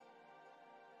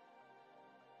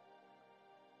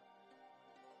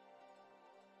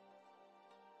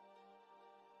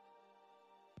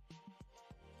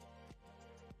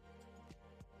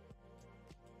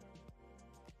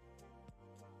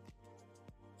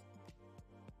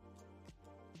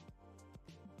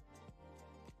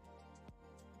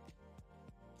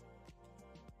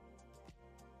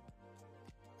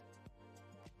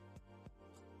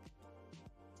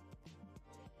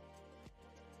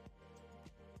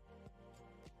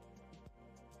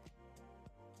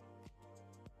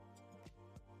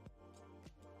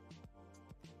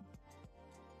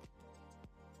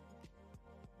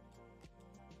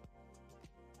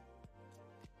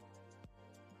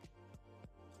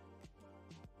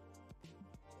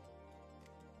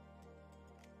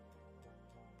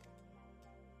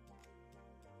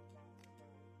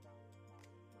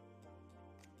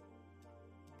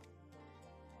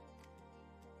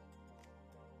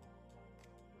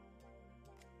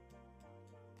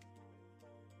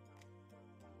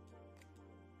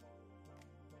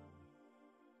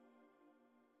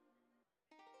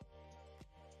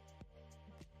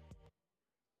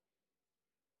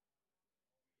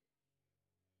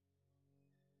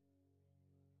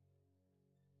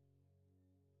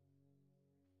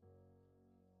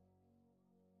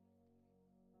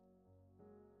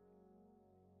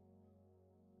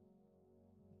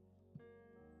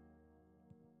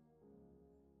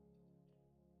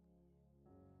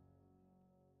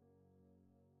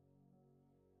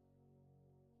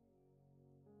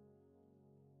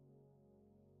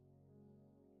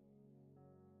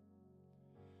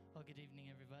Well, good evening,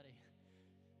 everybody.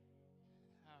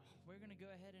 We're going to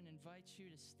go ahead and invite you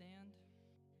to stand.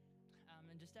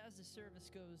 And just as the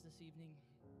service goes this evening,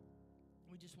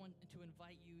 we just want to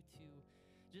invite you to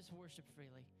just worship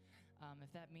freely.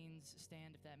 If that means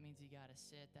stand, if that means you got to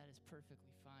sit, that is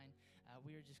perfectly fine.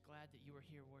 We are just glad that you are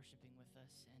here worshiping with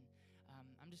us. And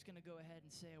I'm just going to go ahead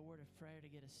and say a word of prayer to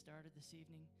get us started this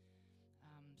evening.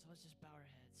 So let's just bow our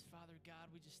heads. Father God,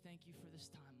 we just thank you for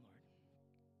this time, Lord.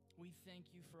 We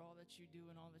thank you for all that you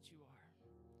do and all that you are.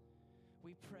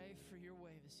 We pray for your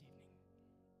way this evening.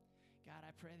 God, I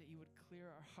pray that you would clear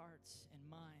our hearts and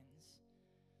minds.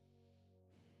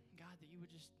 God, that you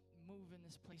would just move in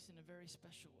this place in a very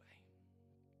special way.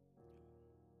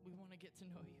 We want to get to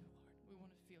know you, Lord. We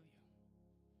want to feel you.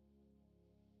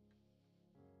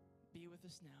 Be with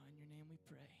us now. In your name we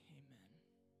pray. Amen.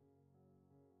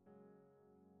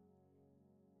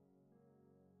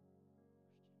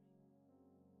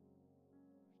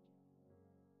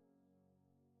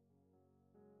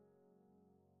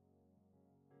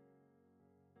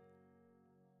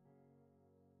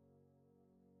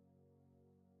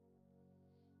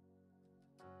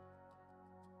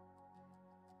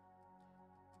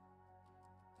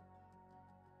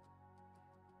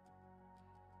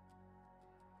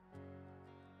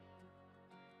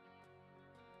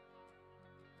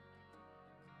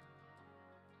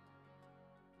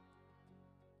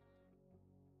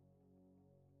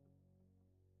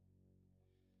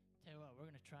 Tell you what, we're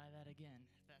going to try that again,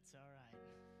 if that's all right.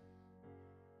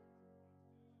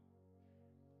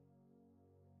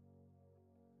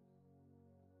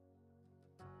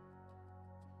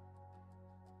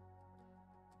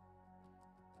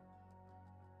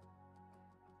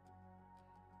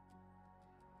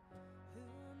 Who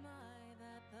am I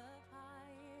that the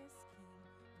highest King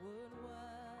would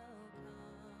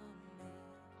welcome me?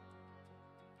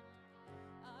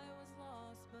 I was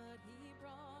lost, but he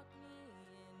brought me in.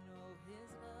 Oh, his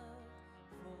love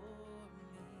for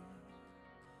me.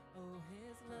 Oh,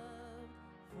 his love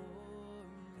for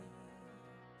me.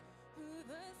 Who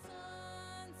the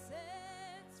Son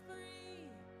sets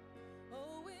free,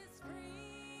 oh, is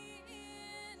free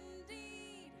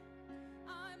indeed.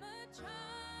 I'm a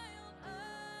child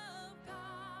of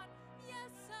God,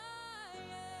 yes I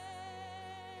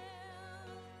am.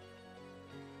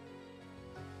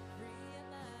 Free at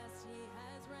last, he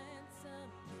has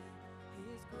ransomed me.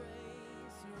 His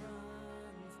grace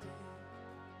runs deep.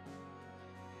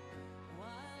 While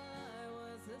I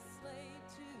was a slave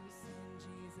to sin,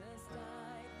 Jesus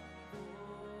died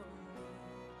for me.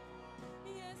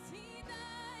 Yes, he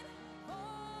died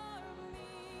for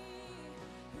me.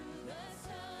 Who the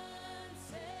Son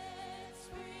sets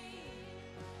free,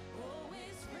 oh,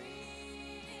 is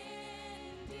free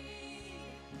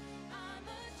indeed. I'm a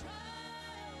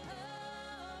child of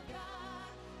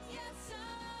God, yes I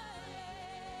am.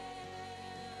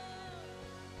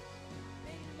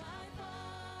 In my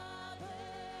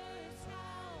Father's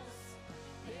house,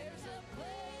 there's a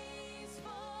place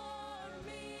for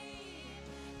me.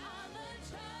 I'm a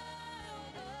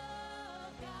child of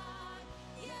God,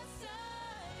 yes I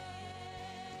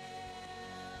am.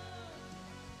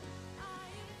 I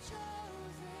am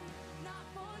chosen, not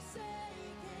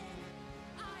forsaken.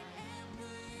 I am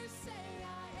who you say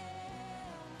I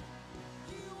am.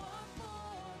 You are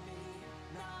for me,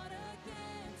 not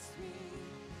against me.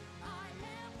 I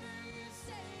am who you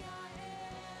say I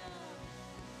am.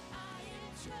 I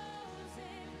am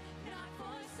chosen, not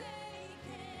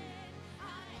forsaken. I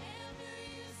am who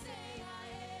you say I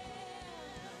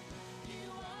am. You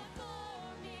are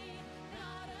for me,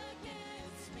 not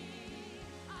against me.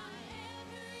 I am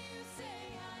who you say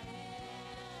I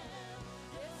am.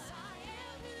 Yes, I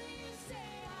am who you say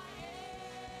I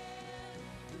am.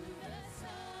 Who the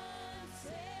Son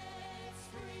sets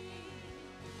free,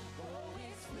 oh,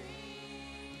 it's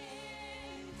free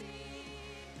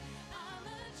indeed. I'm a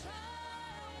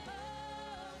child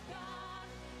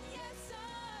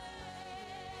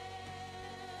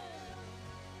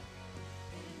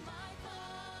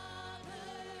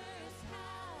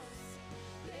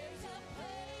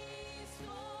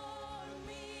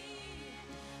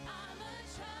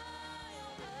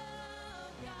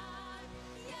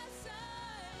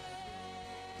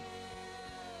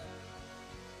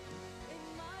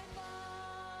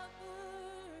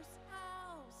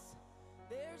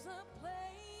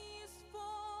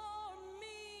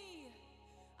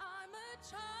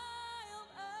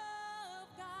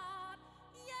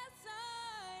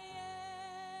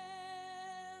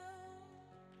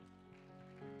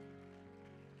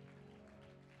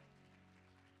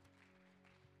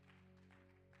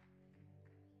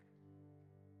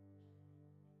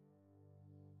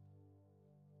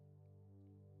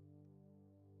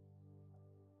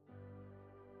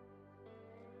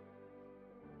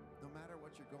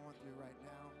what you're going through right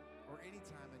now, or any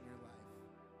time in your life,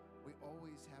 we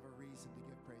always have a reason to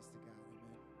give praise to God.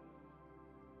 Amen.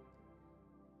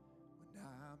 When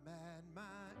I'm at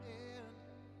my end,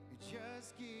 you're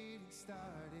just getting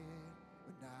started.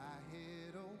 When I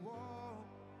hit a wall,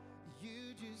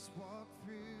 you just walk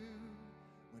through.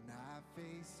 When I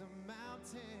face a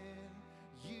mountain,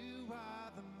 you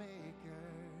are the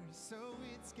maker, so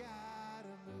it's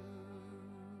gotta move.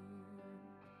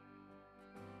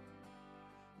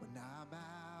 When I'm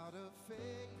out of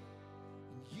faith,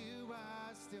 and you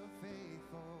are still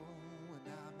faithful. When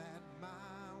I'm at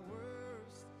my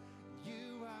worst,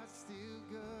 you are still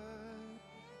good.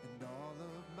 And all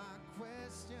of my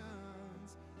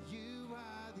questions, you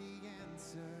are the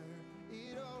answer.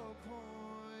 It all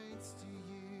points to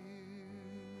you.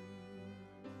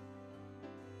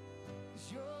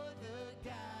 'Cause you're the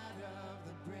God of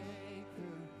the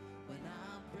breakthrough. When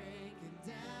I'm breaking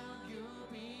down, you'll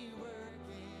be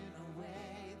working a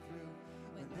way through.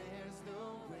 When there's no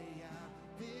way out,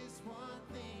 this one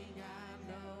thing I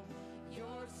know,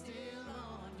 you're still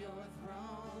on your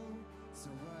throne. So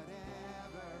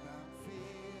whatever I'm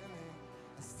feeling,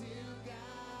 I still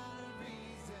got a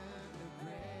reason to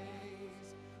praise,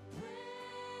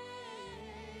 praise,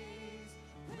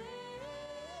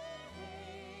 praise.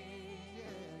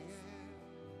 Yeah.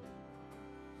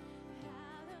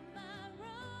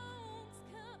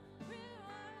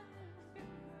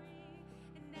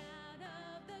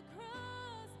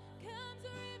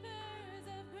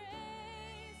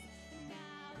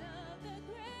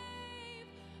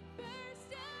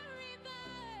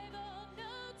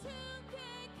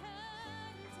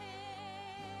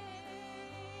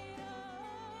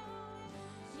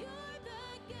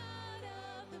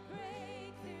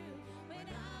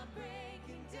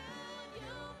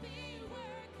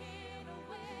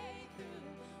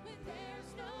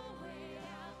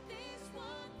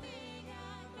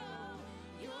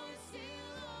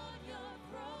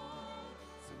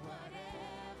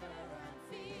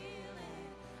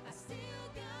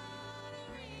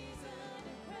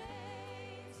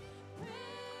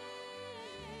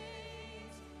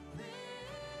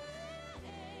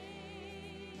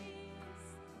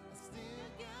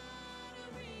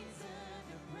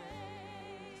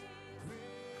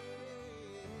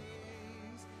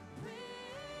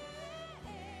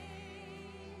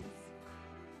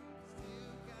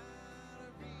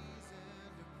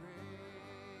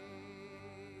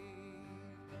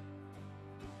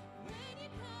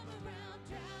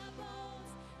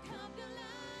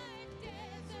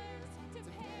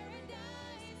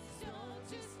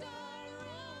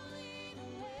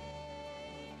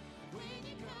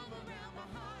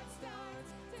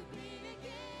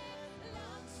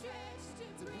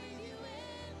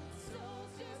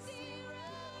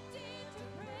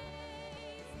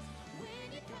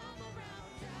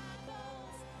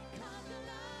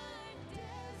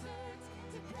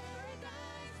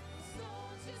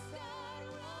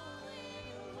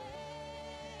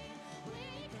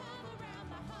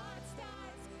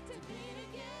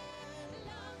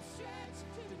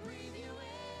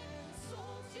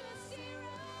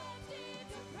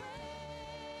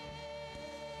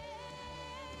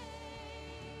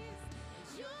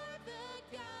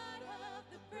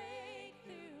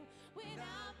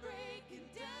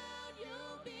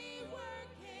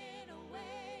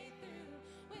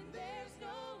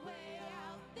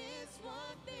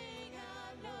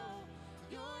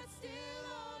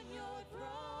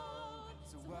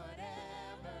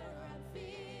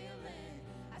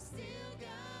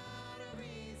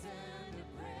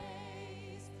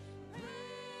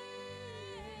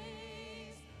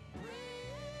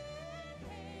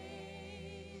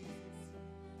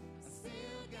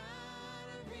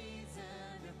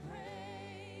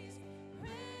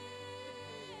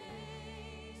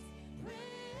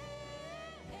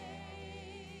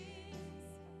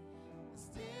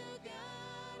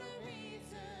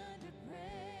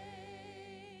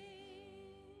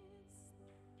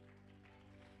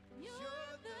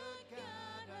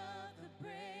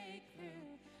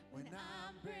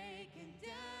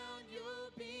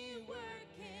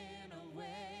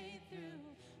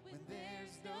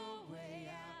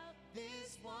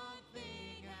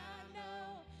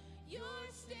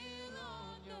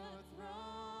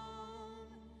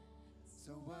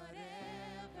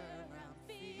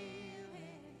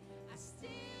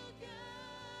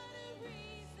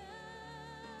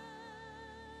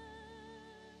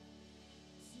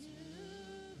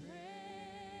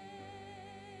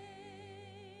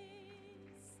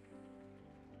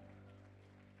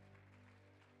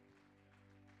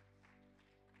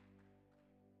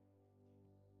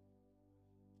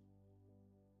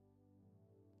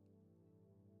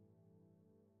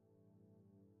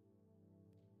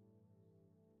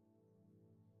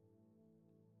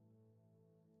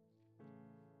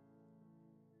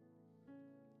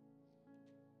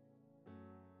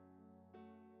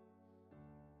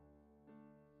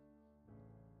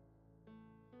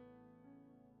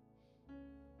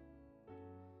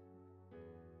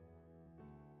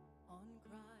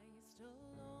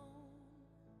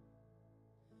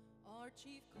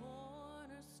 chief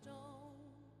cornerstone,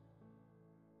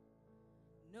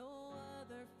 no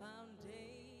other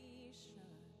foundation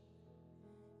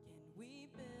can we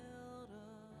build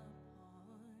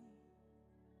upon.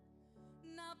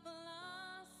 Not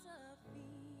philosophy,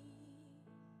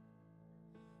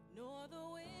 nor the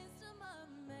wisdom of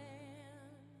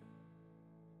man.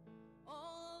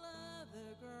 All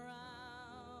other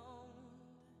ground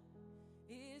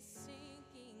is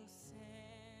sinking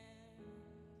sand.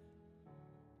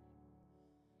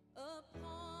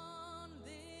 Upon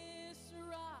this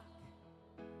rock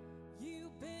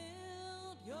you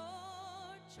build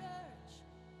your church,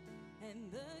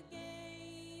 and the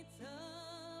gates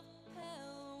of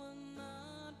hell will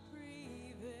not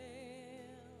prevail.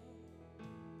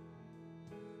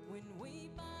 When we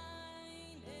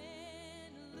bind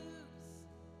and loose,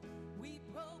 we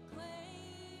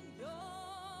proclaim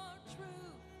your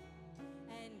truth,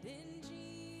 and in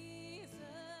Jesus'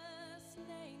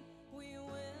 name we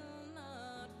will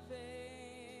not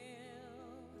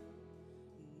fail,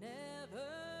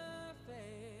 never fail.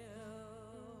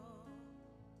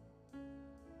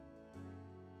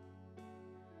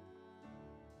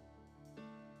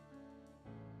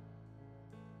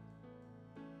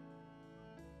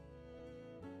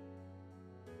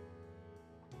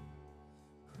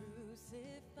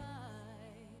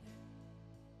 Crucified,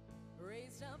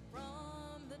 raised up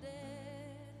from the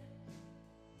dead,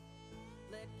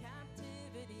 led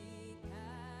captivity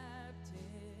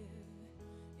captive.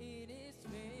 It is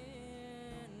finished.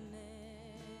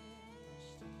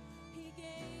 He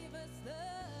gave us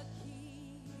the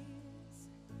keys,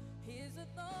 his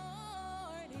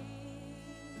authority.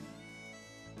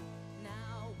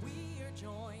 Now we are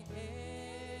joint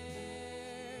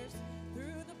heirs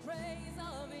through the praise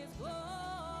of his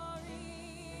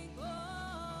glory,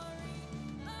 glory.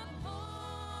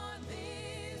 Upon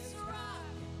this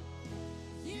rock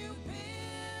you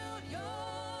build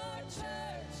your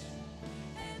church,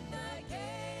 and the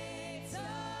gates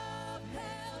of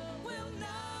hell will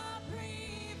not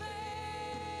prevail.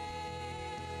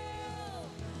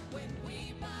 When we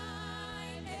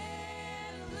bind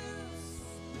and loose,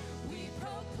 we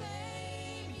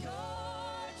proclaim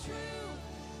your truth,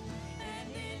 and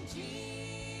in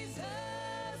Jesus'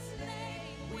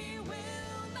 name we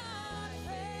will not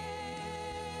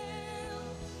fail,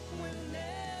 we'll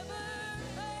never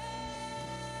fail,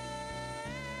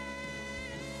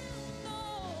 no.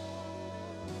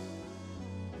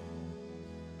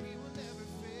 We will never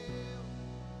fail.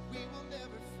 We will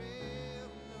never fail.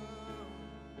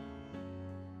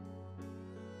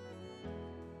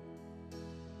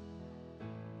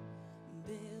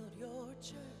 Build your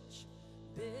church,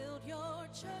 build your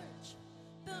church,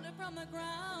 build it from the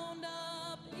ground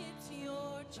up, it's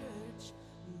your church.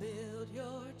 Build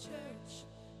your church,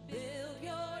 build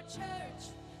your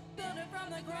church, build it from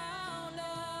the ground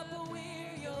up,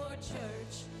 we're your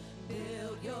church.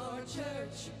 Build your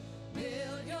church,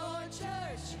 build your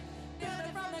church, build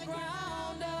it from the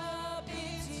ground up,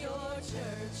 it's your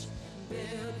church.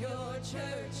 Build your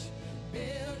church,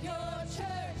 build your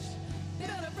church,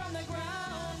 build it from the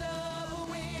ground up,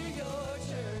 we're your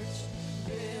church.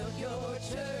 Build your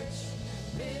church,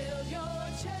 build your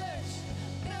church,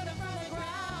 build it from the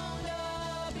ground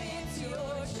up, it's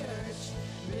your church.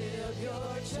 Build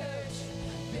your church,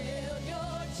 build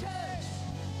your church,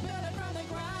 build it from the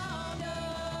ground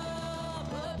up.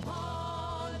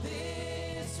 Upon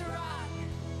this rock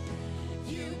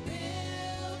you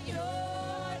build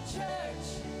your church,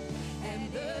 and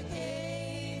the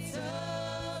gates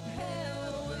of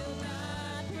hell will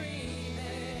not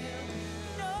prevail,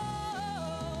 no.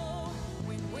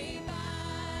 When we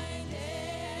bind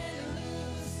and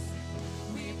loose,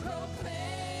 we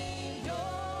proclaim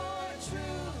your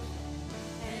truth,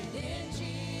 and in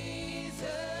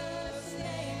Jesus'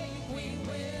 name we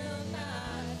will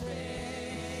not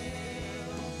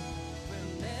fail,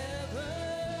 we'll never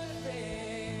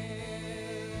fail.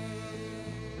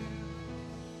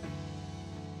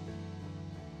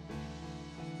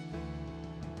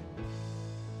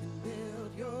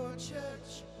 Build your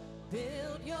church,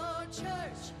 build your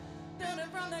church, build it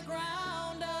from the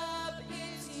ground up,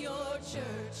 it's your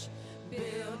church.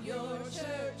 Build your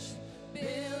church,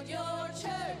 build your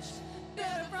church,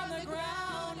 build it from the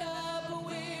ground up,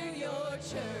 we're your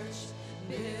church.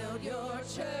 Build your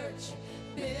church,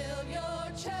 build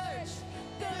your church,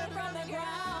 build it from the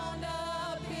ground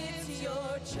up, it's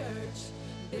your church.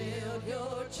 Build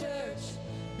your church,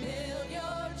 build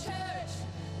your church,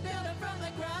 build it from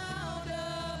the ground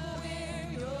up,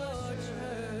 we're your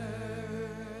church.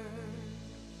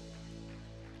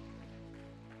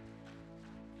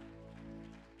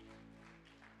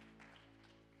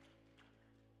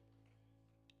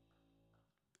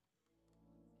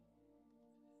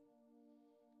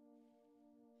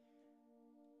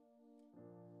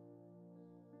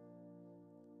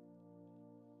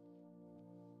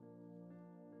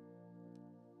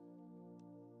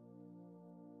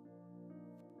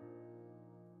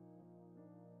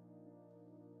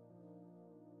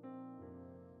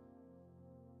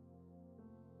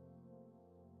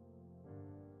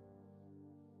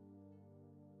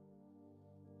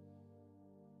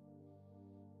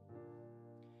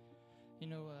 You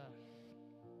know,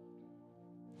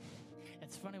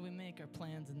 it's funny we make our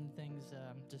plans and things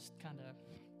just kind of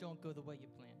don't go the way you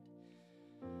planned.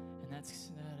 And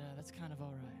that's kind of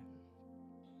all right.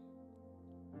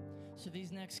 So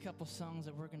these next couple songs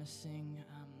that we're going to sing,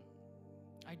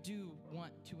 I do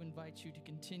want to invite you to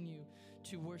continue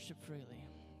to worship freely.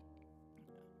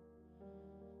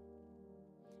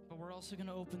 But we're also going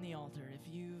to open the altar.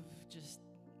 If you've just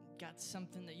got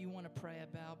something that you want to pray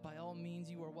about, by all means,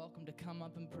 you are welcome to come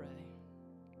up and pray.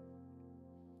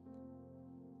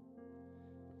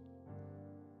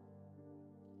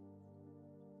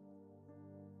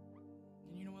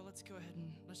 And you know what? Let's go ahead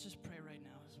and let's just pray right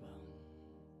now as well.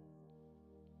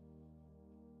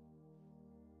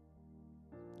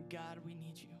 God, we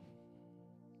need you.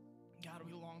 God,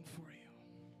 we long for you.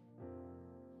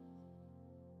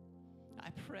 I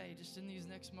pray just in these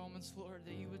next moments, Lord,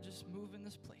 that you would just move in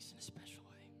this place in a special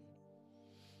way.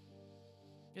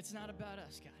 It's not about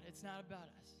us, God. It's not about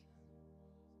us.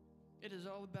 It is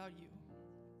all about you.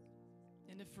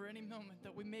 And if for any moment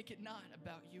that we make it not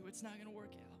about you, it's not going to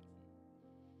work out.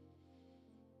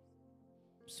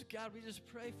 So God, we just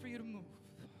pray for you to move.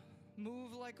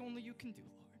 Move like only you can do,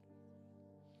 Lord.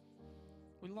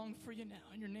 We long for you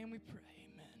now. In your name we pray.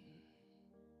 Amen.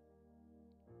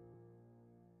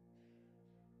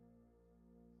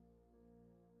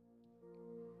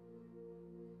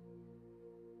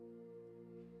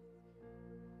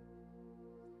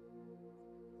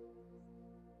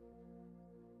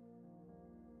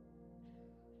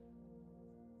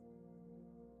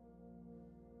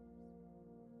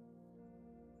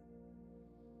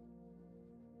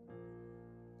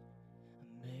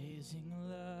 Amazing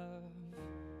love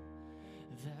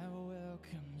that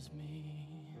welcomes me,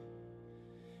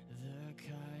 the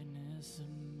kindness of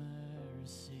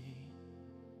mercy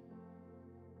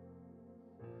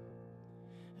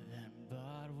that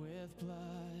bought with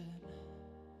blood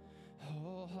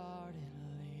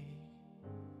wholeheartedly,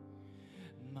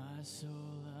 my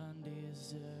soul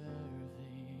undeserving.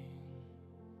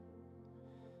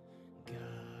 God,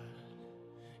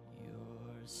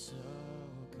 you're so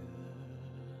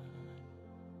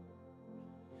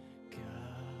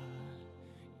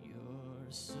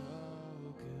so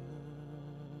good.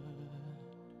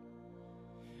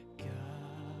 God,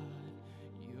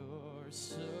 you're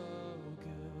so good.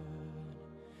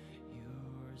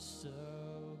 You're so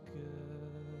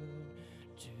good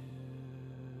to me.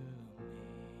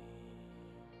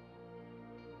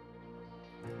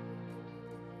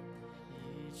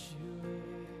 Each to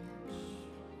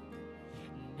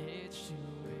each,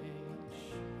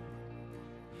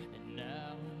 and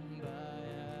now by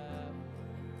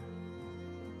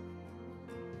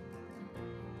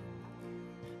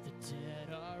dead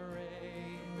are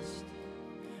raised,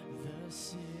 the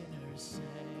sinner saved,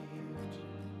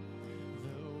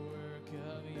 the work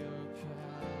of your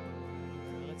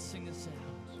power. Let's sing this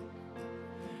out.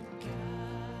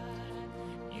 God,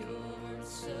 you're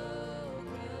so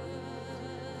good.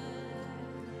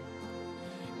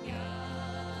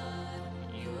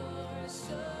 God, you're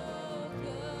so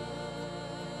good.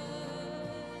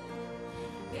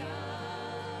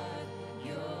 God,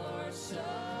 you're so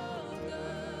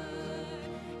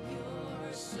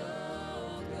so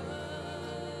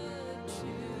good to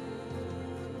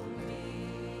me.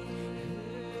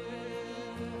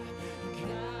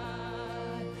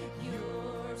 God,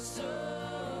 you're so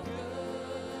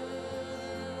good.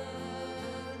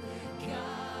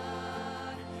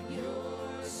 God,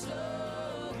 you're so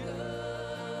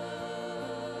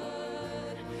good.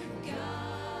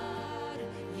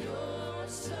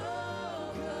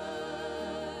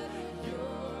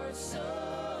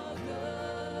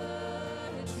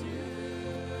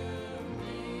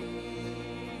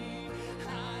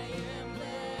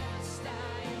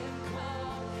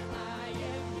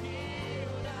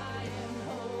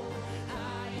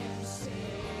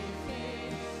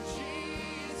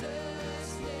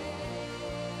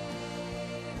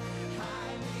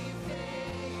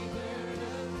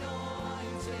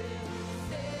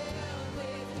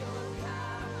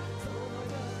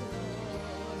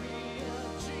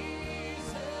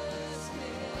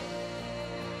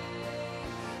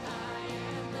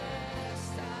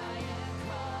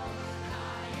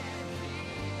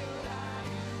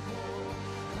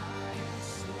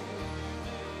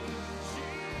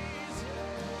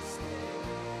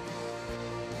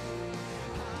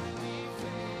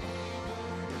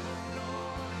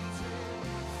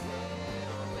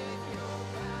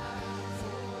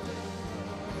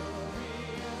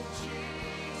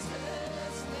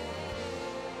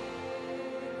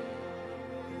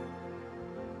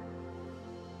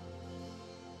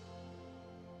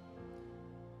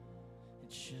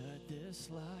 Should this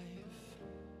life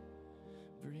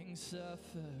bring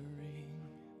suffering,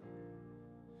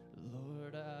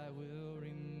 Lord, I will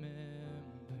remember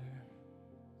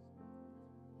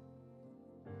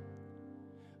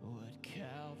what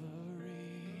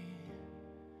Calvary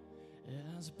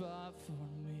has bought for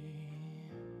me,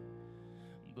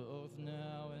 both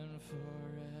now and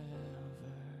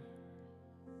forever.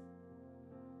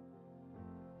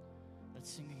 Let's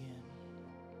sing again.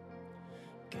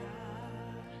 God,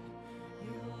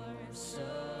 you're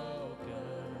so good.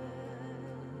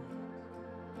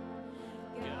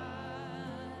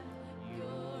 God,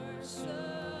 you're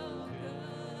so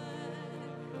good.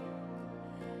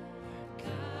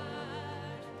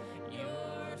 God,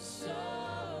 you're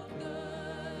so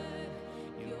good.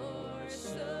 You're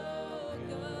so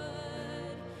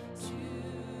good to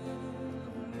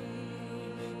me.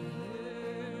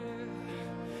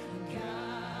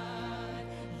 God,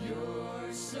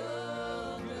 you're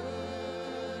so good.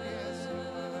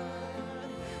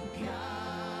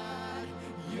 God,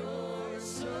 you're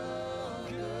so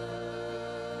good.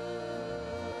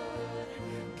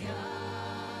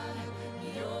 God,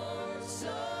 you're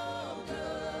so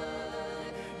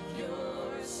good.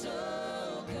 You're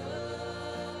so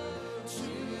good to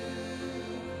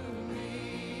me.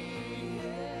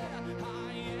 Yeah.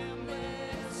 I am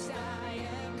blessed, I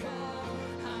am called,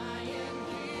 I am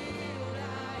healed,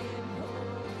 I am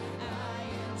whole, I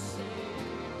am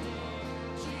saved in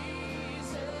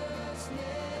Jesus'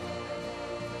 name.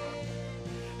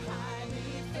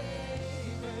 Highly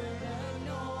favored,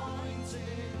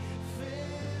 anointed,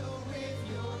 filled with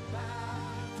your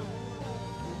power,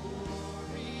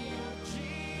 glory of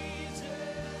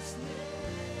Jesus'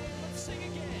 name. Let's sing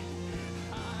again.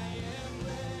 I am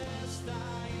blessed, I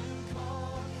am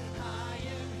called, I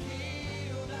am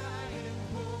healed, I am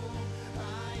whole,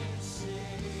 I am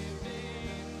saved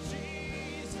in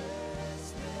Jesus'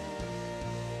 name.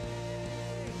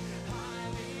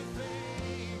 Highly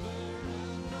favored,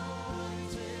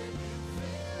 anointed,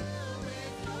 filled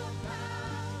with your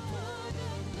power,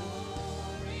 the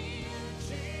glory of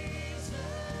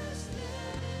Jesus'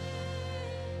 name.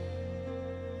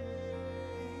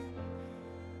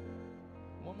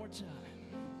 One more time.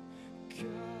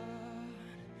 God,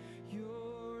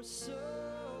 you're so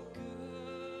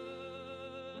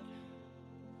good.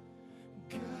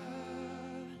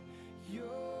 God,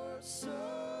 you're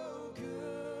so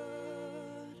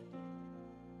good.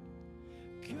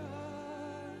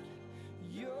 God,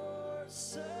 you're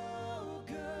so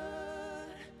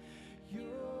good.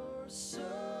 You're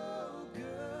so good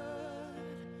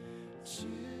to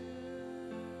me.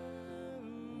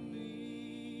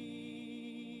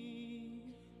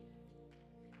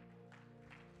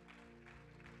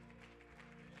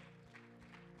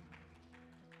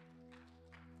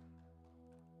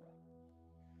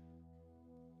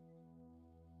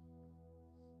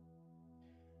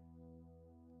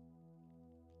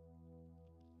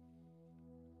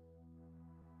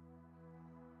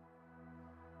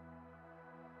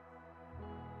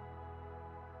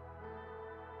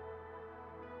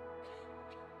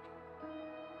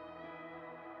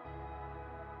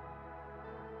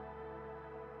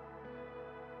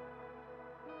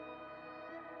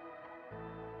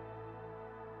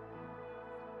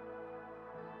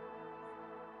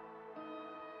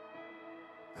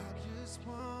 I just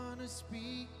want to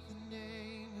speak the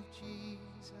name of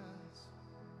Jesus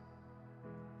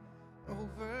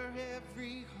over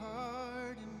every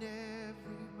heart and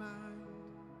every mind.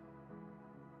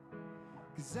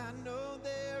 'Cause I know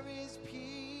there is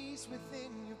peace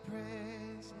within your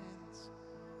presence.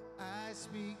 I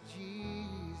speak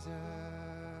Jesus.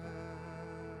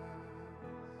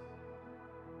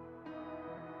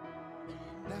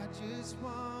 And I just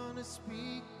want to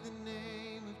speak the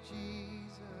name of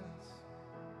Jesus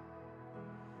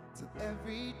till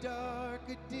every dark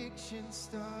addiction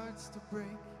starts to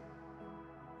break,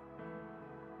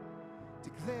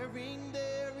 declaring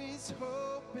there is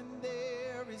hope and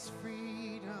there is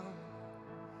freedom.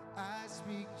 I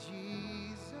speak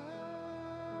Jesus.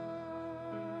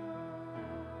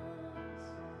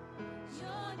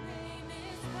 Your name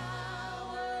is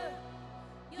power.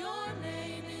 Your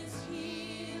name is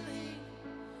healing.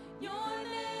 Your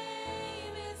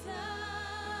name is life.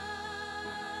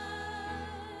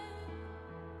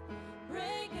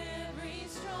 Break every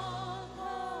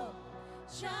stronghold.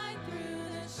 Shine through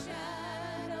the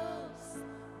shadows.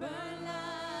 Burn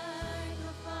like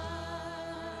a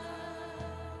fire.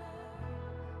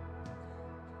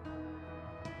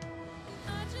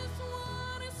 I just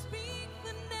want to speak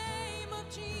the name of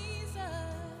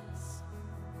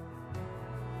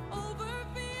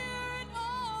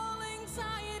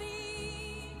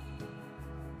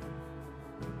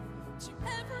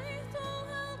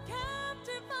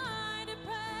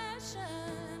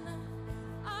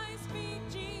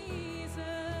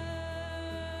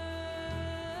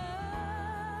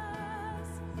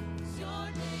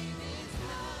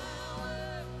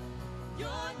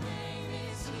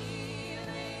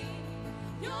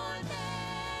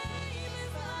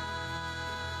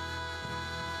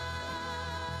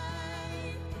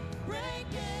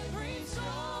every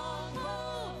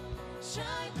stronghold,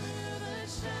 shine through the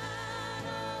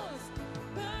shadows,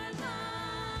 burn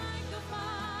like a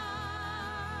fire.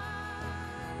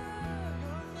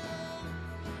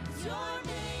 Your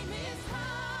name is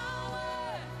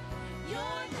power,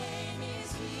 your name is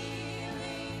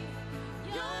healing,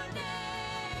 your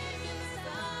name is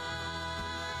life.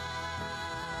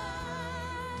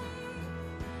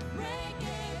 Break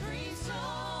every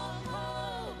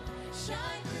stronghold,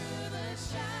 shine through the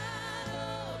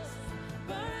shadows,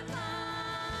 burn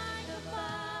like a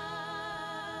fire.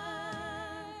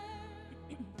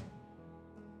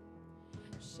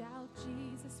 Shout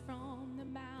Jesus from the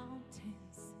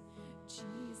mountains,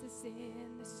 Jesus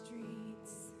in the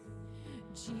streets,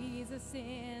 Jesus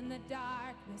in the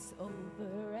darkness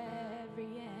over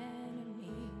every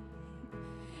enemy.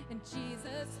 And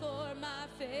Jesus for my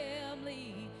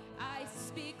family, I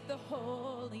speak the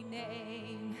holy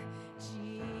name,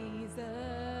 Jesus.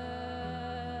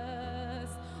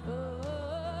 Oh,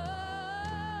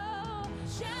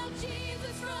 shout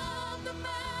Jesus from the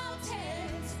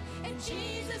mountains, and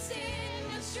Jesus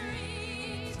in the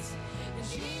streets, and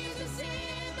Jesus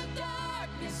in the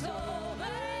darkness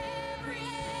over every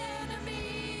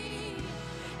enemy.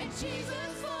 And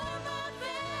Jesus for my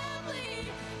family,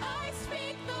 I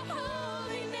speak the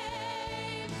holy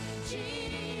name,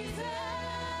 Jesus.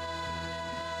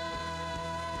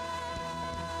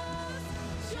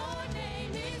 Your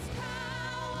name is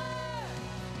power,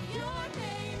 your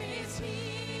name is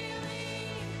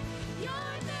healing, your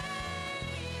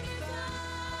name is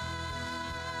life.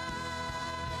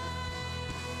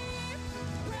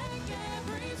 Break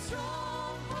every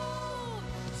stronghold,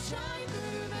 shine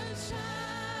through the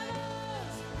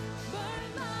shadows, burn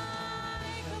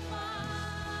like a fire.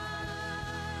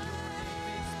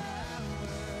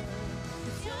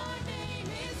 Your name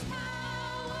is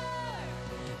power,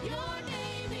 your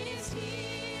name is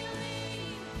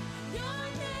healing, your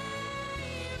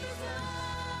name is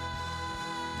life.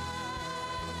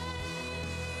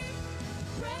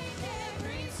 Break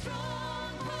every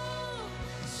stronghold,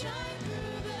 shine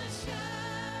through the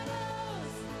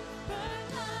shadows, burn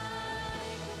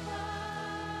like a fire.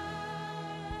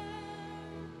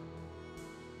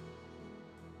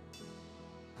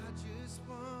 I just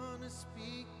want to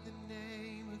speak the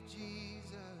name of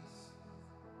Jesus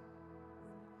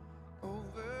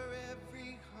over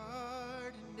every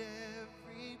heart and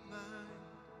every mind.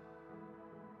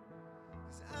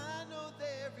 'Cause I know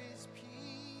there is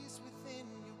peace within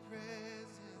your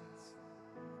presence.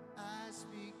 I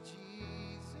speak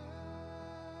Jesus.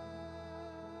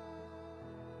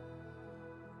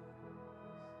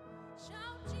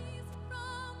 Shout Jesus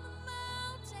from the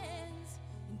mountains,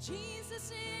 and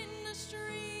Jesus in the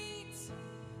streets,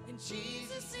 and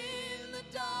Jesus in the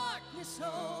darkness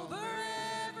over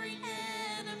every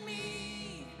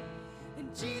enemy.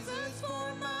 And Jesus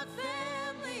for my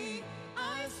family,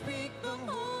 I speak the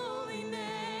holy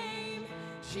name,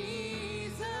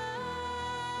 Jesus.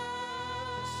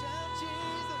 Shout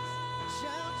Jesus,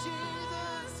 shout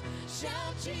Jesus.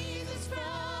 Shout Jesus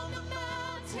from the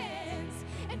mountains,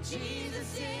 and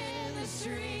Jesus in the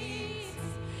streets,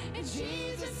 and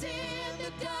Jesus in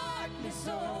the darkness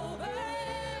over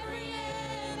every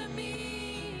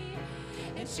enemy.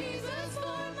 And Jesus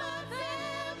for my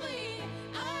family,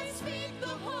 I speak the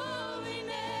holy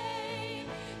name,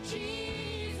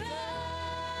 Jesus.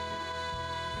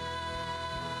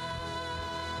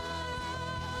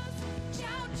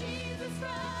 Shout Jesus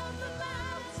from the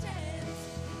mountains,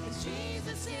 and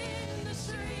Jesus in the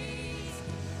streets,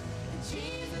 and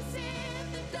Jesus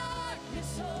in the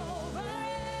darkness over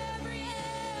every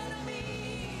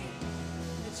enemy.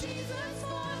 And Jesus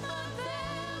for my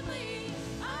family,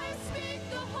 I speak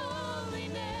the holy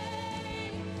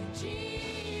name,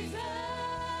 Jesus.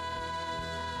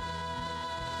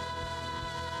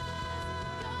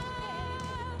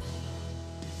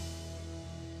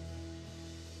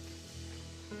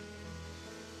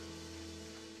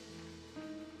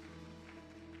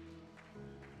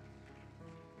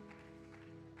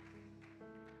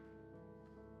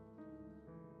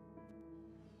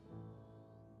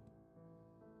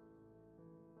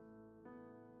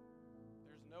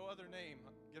 There's no other name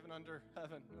given under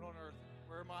heaven and on earth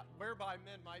whereby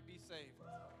men might be saved.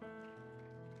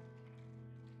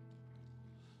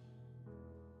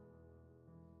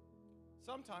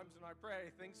 Sometimes when I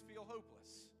pray, things feel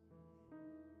hopeless.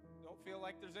 Don't feel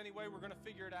like there's any way we're going to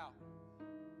figure it out.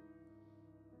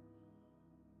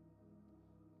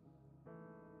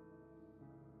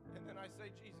 And then I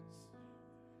say, Jesus,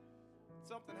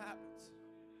 something happens.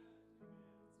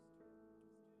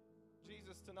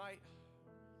 Jesus, tonight,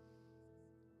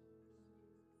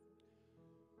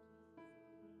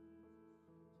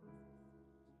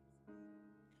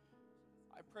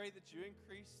 I pray that you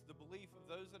increase the belief of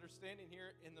those that are standing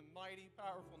here in the mighty,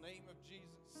 powerful name of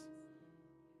Jesus.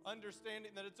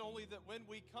 Understanding that it's only that when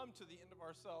we come to the end of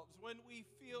ourselves, when we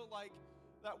feel like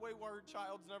that wayward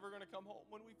child's never going to come home,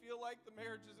 when we feel like the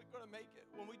marriage isn't going to make it,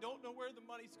 when we don't know where the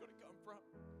money's going to come from,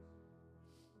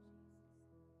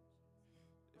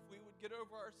 if we would get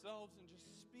over ourselves and just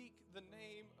speak the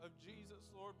name of Jesus,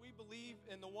 Lord, we believe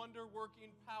in the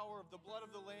wonder-working power of the blood of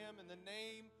the Lamb in the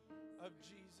name of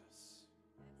Jesus.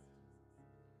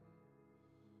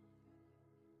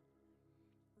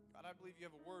 God, I believe you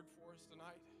have a word for us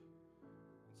tonight.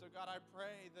 And so, God, I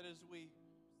pray that as we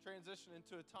transition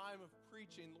into a time of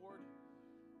preaching, Lord,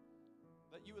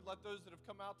 that you would let those that have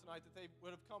come out tonight, that they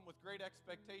would have come with great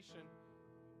expectation,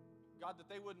 God, that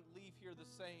they wouldn't leave here the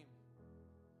same.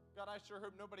 God, I sure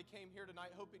hope nobody came here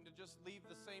tonight hoping to just leave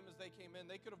the same as they came in.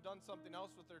 They could have done something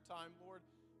else with their time, Lord,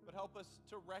 but help us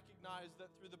to recognize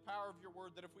that through the power of your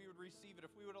word, that if we would receive it,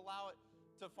 if we would allow it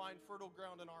to find fertile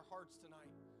ground in our hearts tonight,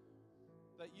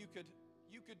 that you could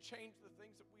change the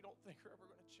things that we don't think are ever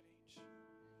going to change.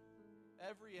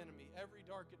 Every enemy, every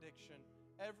dark addiction,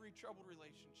 every troubled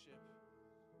relationship.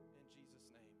 In Jesus'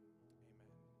 name,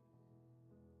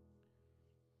 amen.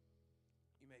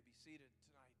 You may be seated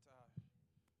tonight. I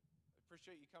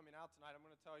appreciate you coming out tonight. I'm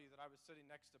going to tell you that I was sitting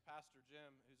next to Pastor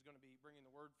Jim, who's going to be bringing the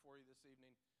word for you this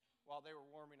evening, while they were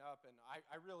warming up. And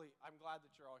I'm glad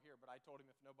that you're all here, but I told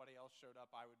him if nobody else showed up,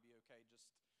 I would be okay just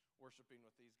worshiping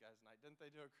with these guys tonight. Didn't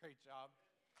they do a great job?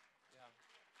 Yeah.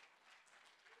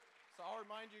 So I'll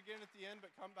remind you again at the end, but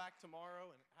come back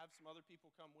tomorrow and have some other people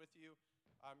come with you.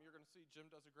 You're going to see Jim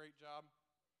does a great job.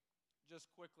 Just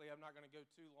quickly, I'm not going to go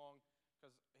too long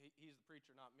because he's the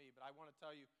preacher, not me. But I want to tell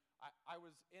you, I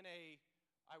was at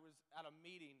a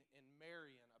meeting in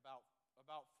Marion about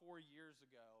 4 years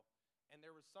ago, and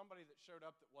there was somebody that showed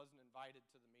up that wasn't invited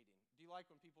to the meeting. Do you like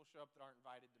when people show up that aren't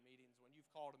invited to meetings, when you've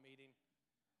called a meeting?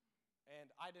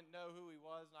 And I didn't know who he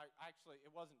was, and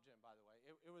it wasn't Jim, by the way.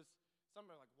 It was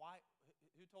somebody like, why?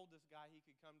 Who told this guy he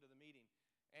could come to the meeting?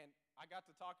 And I got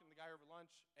to talking to the guy over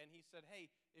lunch, and he said, hey,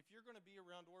 if you're going to be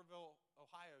around Orrville,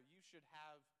 Ohio, you should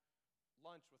have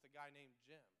lunch with a guy named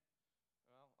Jim.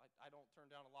 Well, I don't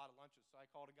turn down a lot of lunches, so I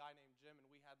called a guy named Jim, and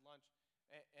we had lunch.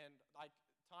 And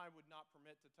time would not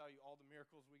permit to tell you all the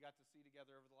miracles we got to see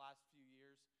together over the last few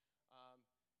years.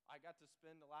 I got to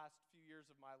spend the last few years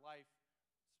of my life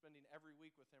spending every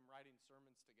week with him writing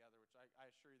sermons together, which I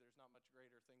assure you there's not much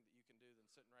greater thing that you can do than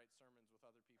sit and write sermons with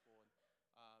other people.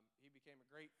 And he became a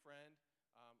great friend.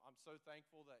 I'm so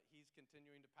thankful that he's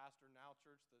continuing to pastor Now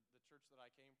Church, the church that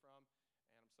I came from,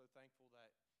 and I'm so thankful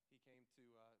that he came to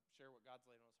share what God's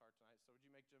laid on his heart tonight. So would you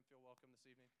make Jim feel welcome this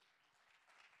evening?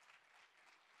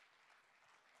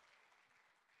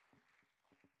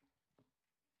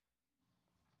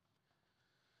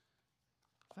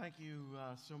 Thank you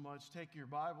so much. Take your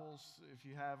Bibles, if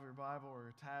you have your Bible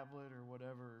or a tablet or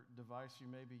whatever device you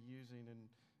may be using, and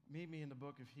meet me in the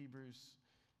book of Hebrews.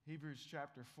 Hebrews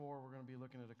chapter 4, we're going to be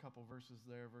looking at a couple verses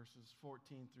there, verses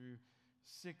 14 through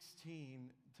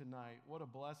 16 tonight. What a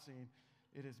blessing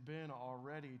it has been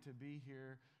already to be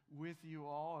here with you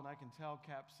all, and I can tell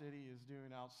CapCity is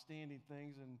doing outstanding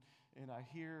things, and I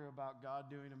hear about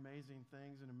God doing amazing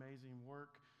things and amazing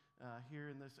work here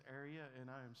in this area, and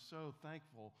I am so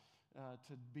thankful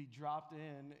to be dropped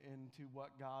into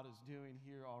what God is doing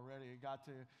here already. I got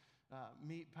to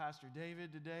meet Pastor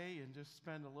David today and just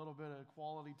spend a little bit of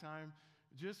quality time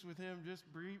just with him, just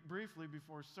briefly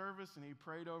before service, and he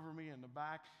prayed over me in the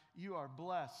back. You are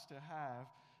blessed to have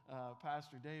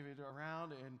Pastor David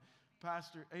around, and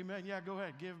Pastor, amen, yeah, go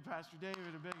ahead, give Pastor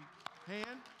David a big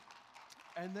hand.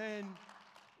 And then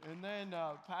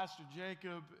Pastor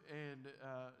Jacob and,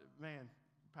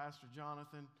 Pastor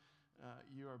Jonathan,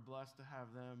 you are blessed to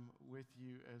have them with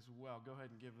you as well. Go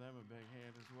ahead and give them a big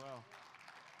hand as well.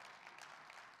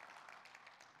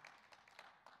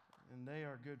 And they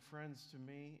are good friends to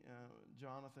me.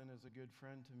 Jonathan is a good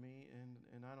friend to me,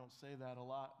 and I don't say that a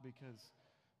lot because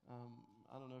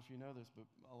I don't know if you know this, but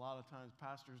a lot of times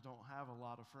pastors don't have a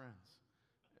lot of friends.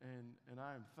 And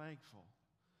I am thankful.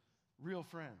 Real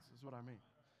friends is what I mean.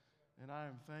 And I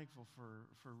am thankful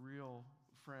for real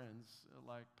friends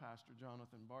like Pastor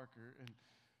Jonathan Barker. And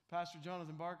Pastor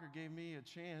Jonathan Barker gave me a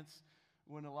chance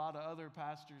when a lot of other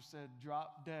pastors said,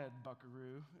 drop dead,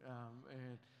 buckaroo.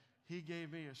 And he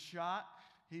gave me a shot.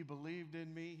 He believed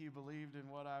in me. He believed in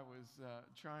what I was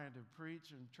trying to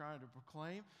preach and trying to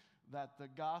proclaim, that the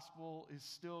gospel is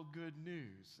still good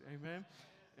news. Amen.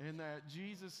 And that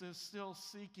Jesus is still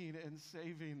seeking and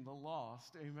saving the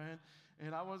lost. Amen.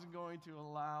 And I wasn't going to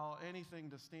allow anything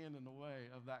to stand in the way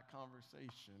of that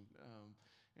conversation.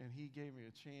 and he gave me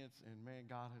a chance, and man,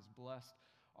 God has blessed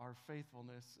our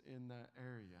faithfulness in that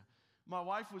area. My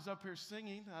wife was up here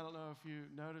singing. I don't know if you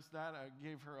noticed that. I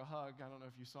gave her a hug. I don't know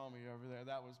if you saw me over there.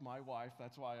 That was my wife.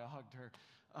 That's why I hugged her.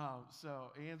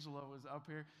 So Angela was up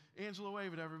here. Angela,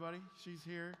 wave at everybody. She's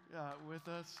here with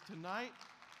us tonight.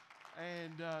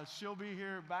 And she'll be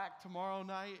here back tomorrow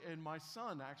night. And my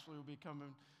son actually will be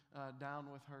coming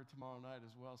down with her tomorrow night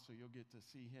as well. So you'll get to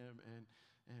see him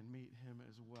and meet him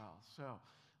as well. So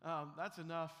that's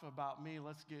enough about me.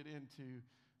 Let's get into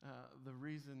the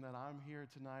reason that I'm here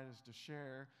tonight is to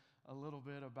share a little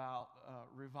bit about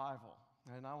revival.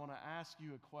 And I want to ask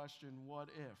you a question, what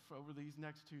if? Over these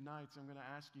next 2 nights, I'm going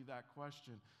to ask you that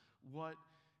question. What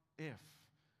if?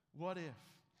 What if?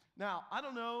 Now, I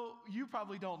don't know, you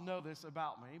probably don't know this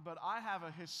about me, but I have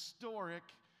a historic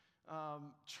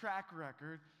track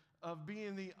record of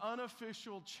being the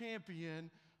unofficial champion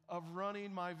of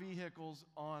running my vehicles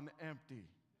on empty.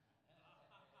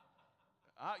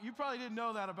 You probably didn't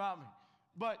know that about me,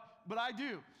 but I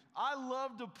do. I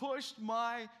love to push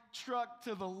my truck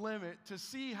to the limit to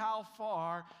see how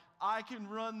far I can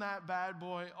run that bad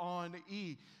boy on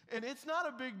E. And it's not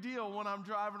a big deal when I'm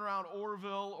driving around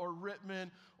Orrville or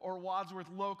Rittman or Wadsworth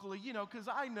locally, because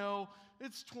I know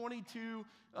it's 22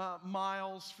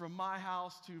 miles from my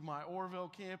house to my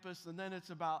Orrville campus, and then it's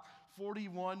about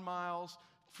 41 miles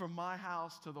from my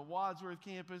house to the Wadsworth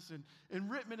campus,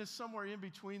 and Rittman is somewhere in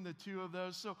between the two of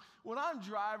those. So when I'm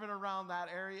driving around that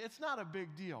area, it's not a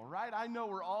big deal, right? I know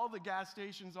where all the gas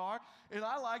stations are, and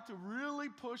I like to really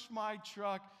push my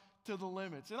truck to the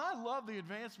limits. And I love the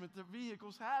advancement that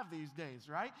vehicles have these days,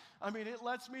 right? I mean, it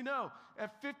lets me know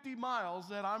at 50 miles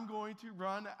that I'm going to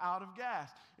run out of gas.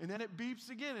 And then it beeps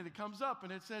again, and it comes up,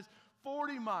 and it says,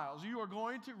 40 miles, you are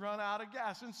going to run out of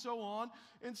gas, and so on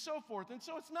and so forth. And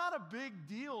so it's not a big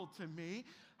deal to me.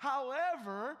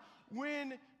 However,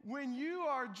 when you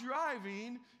are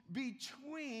driving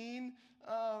between,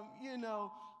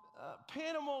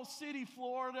 Panama City,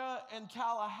 Florida, and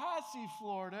Tallahassee,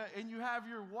 Florida, and you have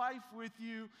your wife with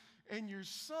you and your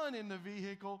son in the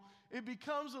vehicle, it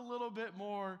becomes a little bit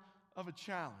more of a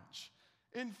challenge.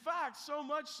 In fact, so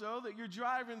much so that you're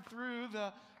driving through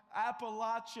the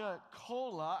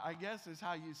Apalachicola, I guess is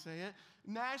how you say it,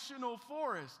 National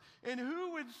Forest. And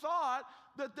who would thought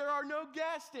that there are no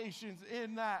gas stations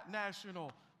in that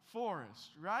National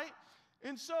Forest, right?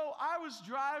 And so I was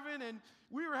driving, and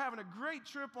we were having a great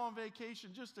trip on vacation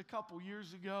just a couple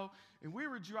years ago, and we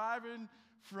were driving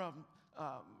from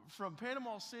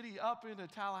Panama City up into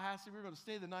Tallahassee. We were going to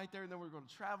stay the night there, and then we were going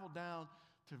to travel down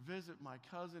to visit my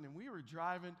cousin, and we were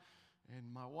driving,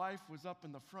 and my wife was up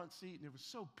in the front seat, and it was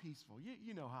so peaceful.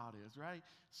 You know how it is, right?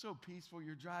 So peaceful.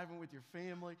 You're driving with your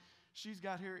family. She's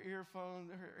got her earphones,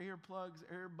 her earplugs,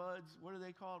 earbuds. What are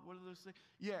they called? What are those things?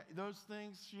 Yeah, those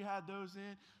things. She had those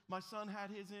in. My son had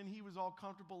his in. He was all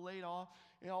comfortable, laid off,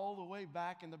 and all the way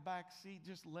back in the back seat,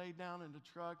 just laid down in the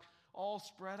truck, all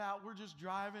spread out. We're just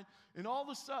driving, and all of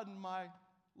a sudden, my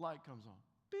light comes on.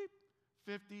 Beep.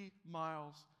 50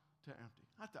 miles to empty.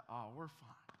 I thought, oh, we're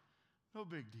fine. No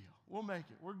big deal. We'll make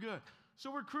it. We're good.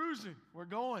 So we're cruising. We're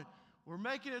going. We're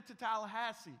making it to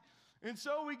Tallahassee. And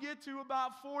so we get to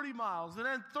about 40 miles, and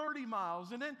then 30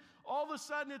 miles, and then all of a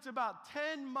sudden it's about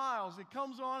 10 miles. It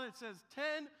comes on, it says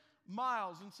 10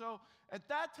 miles. And so at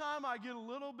that time I get a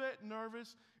little bit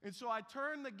nervous, and so I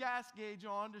turn the gas gauge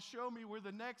on to show me where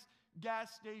the next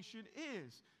gas station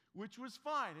is, which was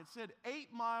fine. It said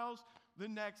 8 miles, the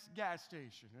next gas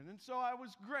station. And so I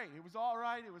was great. It was all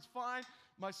right. It was fine.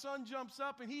 My son jumps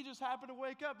up, and he just happened to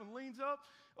wake up and leans up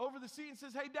over the seat and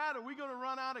says, "Hey, Dad, are we going to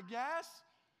run out of gas?"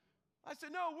 I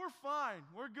said, "No, we're fine.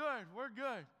 We're good. We're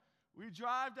good." We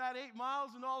drive that 8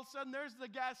 miles, and all of a sudden, there's the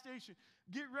gas station.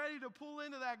 Get ready to pull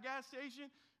into that gas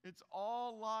station. It's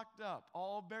all locked up,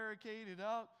 all barricaded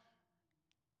up.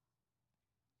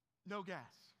 No gas.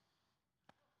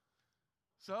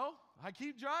 So I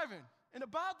keep driving. And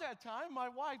about that time, my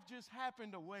wife just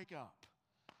happened to wake up.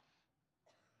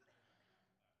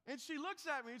 And she looks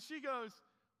at me, and she goes,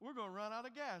 "We're going to run out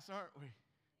of gas, aren't we?"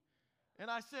 And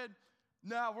I said,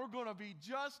 "No, we're going to be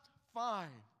just fine."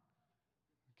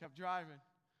 Kept driving.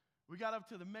 We got up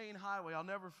to the main highway. I'll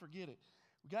never forget it.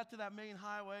 We got to that main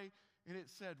highway, and it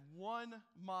said 1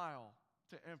 mile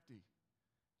to empty.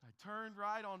 I turned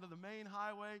right onto the main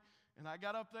highway, and I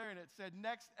got up there, and it said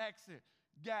next exit,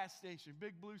 gas station,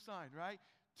 big blue sign, right?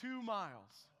 2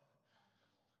 miles.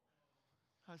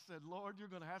 I said, "Lord, you're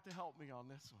going to have to help me on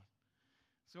this one."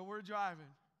 So we're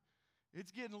driving.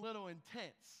 It's getting a little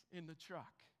intense in the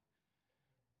truck.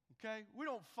 Okay? We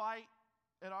don't fight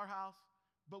at our house,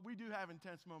 but we do have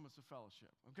intense moments of fellowship,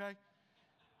 okay?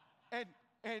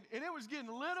 And it was getting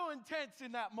a little intense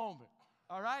in that moment,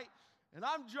 all right? And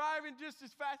I'm driving just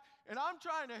as fast, and I'm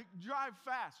trying to drive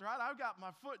fast, right? I've got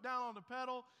my foot down on the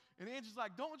pedal, and Angie's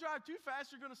like, don't drive too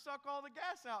fast, you're going to suck all the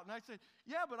gas out. And I said,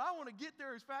 yeah, but I want to get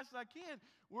there as fast as I can.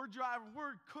 We're driving,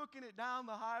 we're cooking it down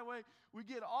the highway. We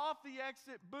get off the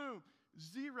exit, boom,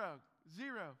 zero,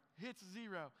 hits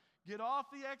zero. Get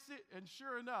off the exit, and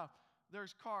sure enough,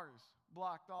 there's cars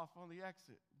blocked off on the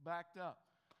exit, backed up.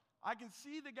 I can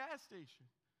see the gas station,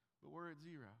 but we're at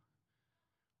zero.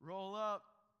 Roll up.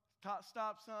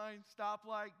 Stop sign,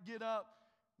 stoplight, get up.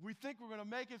 We think we're going to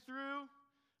make it through.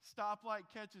 Stoplight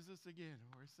catches us again.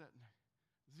 We're sitting there.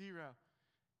 Zero.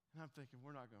 And I'm thinking,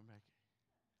 we're not going to make it.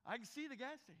 I can see the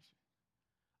gas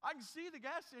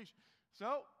station.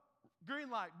 So,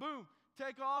 green light, boom,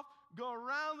 take off, go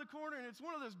around the corner, and it's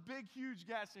one of those big, huge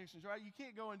gas stations, right? You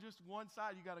can't go in just one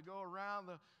side. You got to go around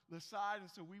the side.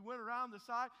 And so we went around the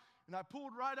side, and I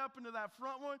pulled right up into that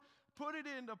front one, put it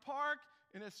into park.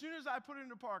 And as soon as I put it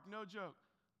into park, no joke,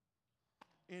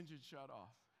 engine shut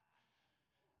off.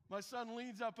 My son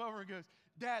leans up over and goes,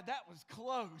 Dad, that was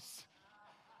close.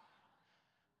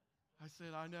 I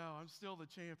said, I know, I'm still the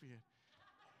champion.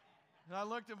 And I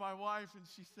looked at my wife and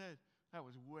she said, that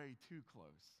was way too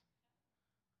close.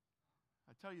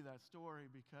 I tell you that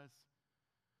story because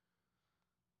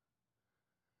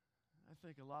I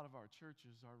think a lot of our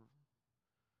churches are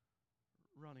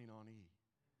running on E.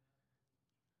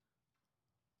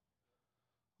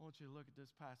 I want you to look at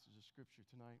this passage of Scripture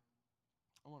tonight.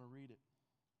 I want to read it.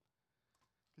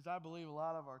 Because I believe a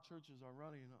lot of our churches are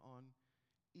running on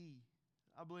E.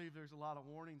 I believe there's a lot of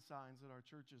warning signs that our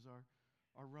churches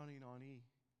are running on E.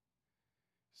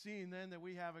 Seeing then that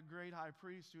we have a great high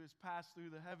priest who has passed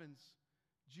through the heavens,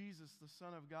 Jesus, the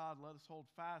Son of God, let us hold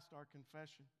fast our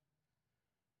confession.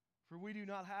 For we do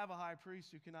not have a high priest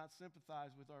who cannot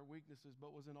sympathize with our weaknesses,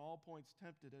 but was in all points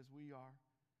tempted as we are,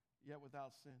 yet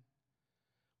without sin.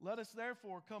 Let us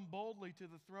therefore come boldly to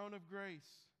the throne of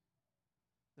grace,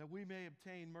 that we may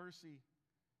obtain mercy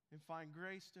and find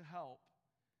grace to help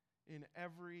in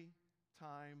every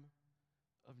time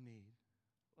of need.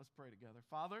 Let's pray together.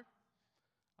 Father,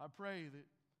 I pray that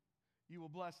you will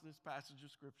bless this passage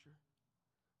of Scripture.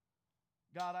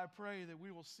 God, I pray that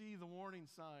we will see the warning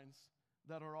signs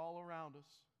that are all around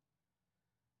us.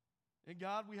 And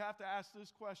God, we have to ask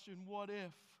this question, what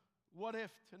if? What if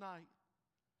tonight?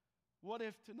 What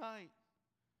if tonight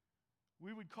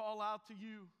we would call out to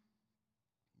you,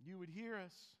 you would hear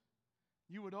us,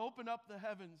 you would open up the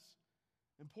heavens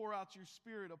and pour out your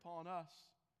Spirit upon us?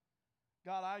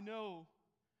 God, I know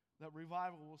that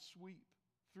revival will sweep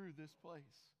through this place.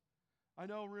 I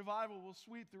know revival will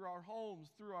sweep through our homes,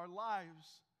 through our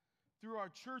lives, through our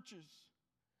churches.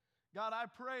 God, I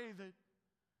pray that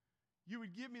you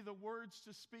would give me the words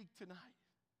to speak tonight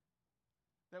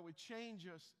that would change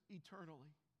us eternally.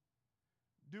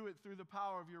 Do it through the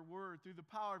power of your word, through the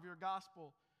power of your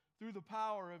gospel, through the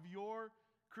power of your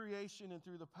creation, and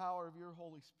through the power of your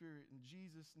Holy Spirit. In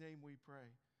Jesus' name we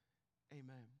pray.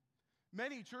 Amen.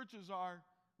 Many churches are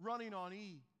running on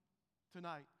E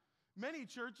tonight. Many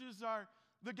churches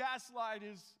the gas light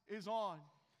is on.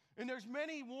 And there's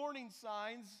many warning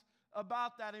signs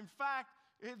about that. In fact,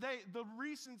 the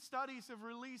recent studies have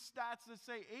released stats that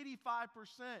say 85%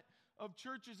 of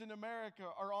churches in America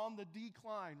are on the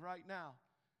decline right now.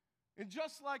 And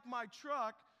just like my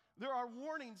truck, there are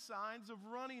warning signs of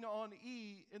running on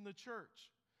E in the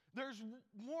church. There's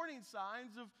warning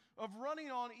signs of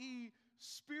running on E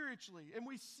spiritually, and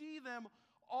we see them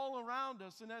all around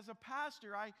us. And as a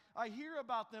pastor, I hear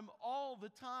about them all the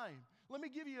time. Let me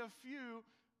give you a few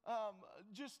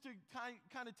just to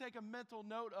kind of take a mental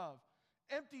note of.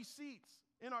 Empty seats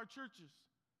in our churches.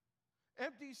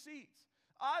 Empty seats.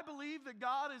 I believe that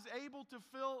God is able to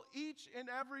fill each and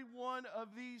every one of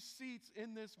these seats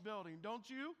in this building. Don't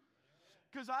you?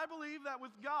 Because I believe that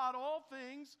with God, all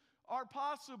things are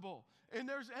possible. And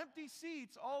there's empty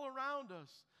seats all around us.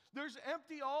 There's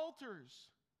empty altars.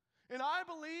 And I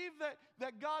believe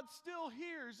that God still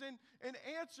hears and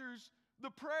answers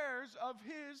the prayers of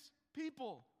His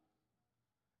people.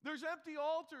 There's empty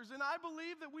altars, and I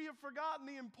believe that we have forgotten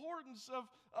the importance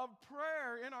of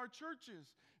prayer in our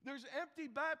churches. There's empty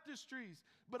baptistries,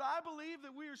 but I believe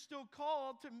that we are still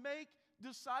called to make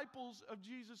disciples of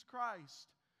Jesus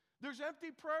Christ. There's empty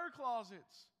prayer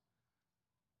closets.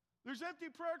 There's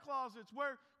empty prayer closets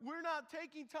where we're not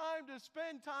taking time to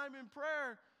spend time in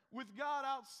prayer with God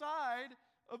outside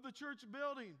of the church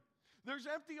building. There's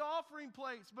empty offering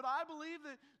plates, but I believe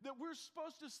that we're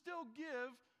supposed to still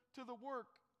give to the work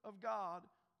of God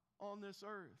on this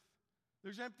earth.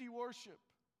 There's empty worship.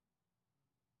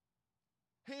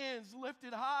 Hands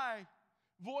lifted high,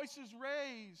 voices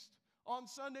raised on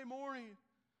Sunday morning,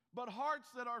 but hearts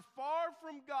that are far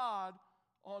from God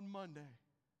on Monday.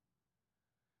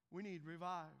 We need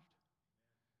revived.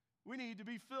 We need to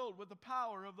be filled with the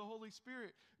power of the Holy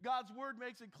Spirit. God's word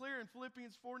makes it clear in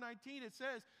Philippians 4:19. It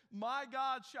says, "My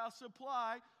God shall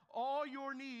supply all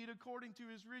your need according to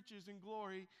his riches and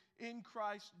glory in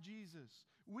Christ Jesus."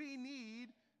 We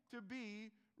need to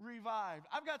be revived.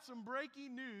 I've got some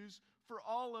breaking news for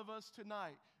all of us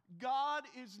tonight. God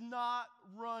is not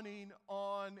running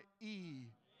on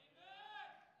E.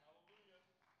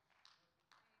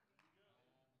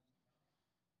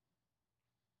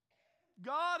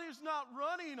 God is not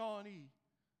running on E.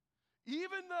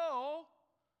 Even though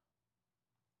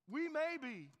we may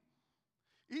be,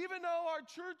 even though our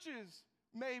churches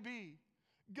may be,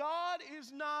 God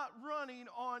is not running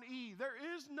on E. There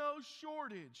is no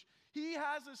shortage. He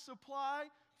has a supply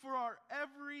for our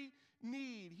every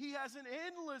need. He has an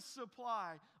endless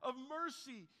supply of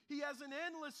mercy. He has an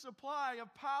endless supply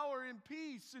of power and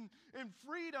peace and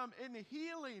freedom and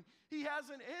healing. He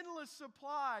has an endless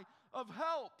supply of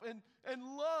help and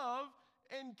love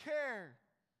and care.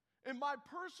 And my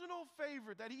personal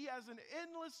favorite that he has an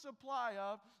endless supply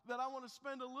of, that I want to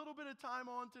spend a little bit of time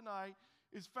on tonight,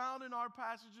 is found in our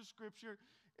passage of Scripture,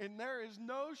 and there is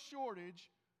no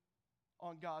shortage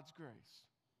on God's grace.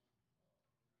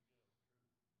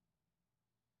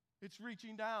 It's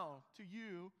reaching down to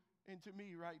you and to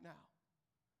me right now.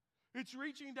 It's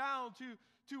reaching down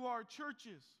to our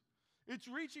churches. It's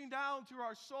reaching down to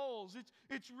our souls.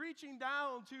 It's reaching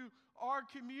down to our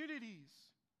communities.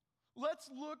 Let's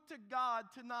look to God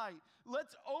tonight.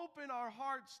 Let's open our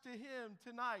hearts to him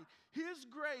tonight. His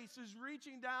grace is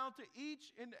reaching down to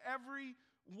each and every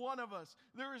one of us.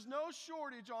 There is no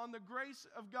shortage on the grace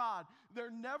of God.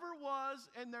 There never was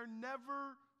and there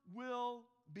never will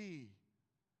be.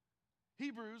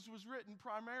 Hebrews was written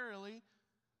primarily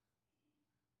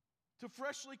to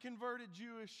freshly converted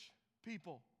Jewish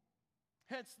people.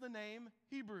 Hence the name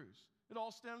Hebrews. It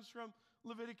all stems from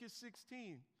Leviticus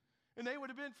 16. And they would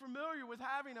have been familiar with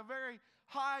having a very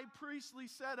high priestly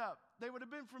setup. They would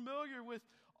have been familiar with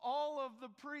all of the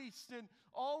priests and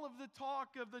all of the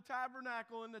talk of the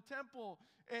tabernacle and the temple.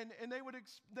 And they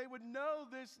would know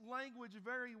this language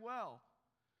very well.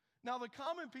 Now, the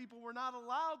common people were not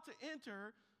allowed to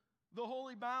enter the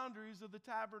holy boundaries of the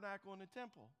tabernacle and the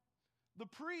temple. The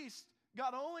priest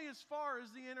got only as far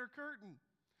as the inner curtain.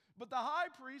 But the high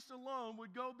priest alone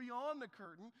would go beyond the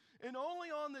curtain, and only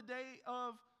on the day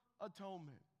of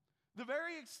atonement. The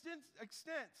very extent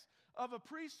of a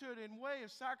priesthood and way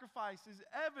of sacrifice is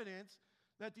evidence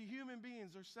that the human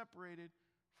beings are separated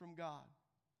from God.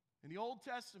 In the Old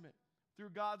Testament,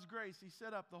 through God's grace, he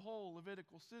set up the whole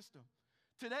Levitical system.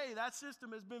 Today, that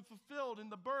system has been fulfilled in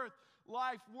the birth,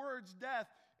 life, words, death,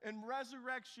 and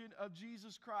resurrection of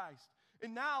Jesus Christ.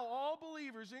 And now all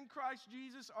believers in Christ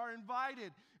Jesus are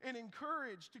invited and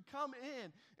encouraged to come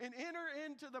in and enter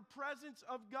into the presence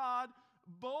of God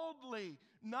boldly,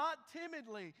 not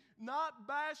timidly, not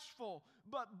bashful,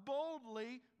 but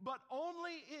boldly, but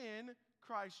only in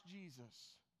Christ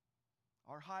Jesus.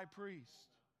 Our high priest,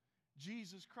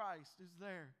 Jesus Christ, is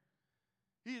there.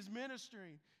 He is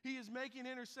ministering. He is making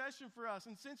intercession for us.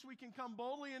 And since we can come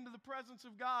boldly into the presence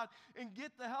of God and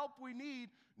get the help we need,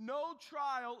 no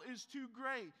trial is too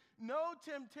great. No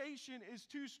temptation is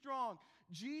too strong.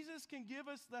 Jesus can give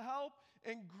us the help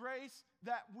and grace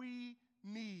that we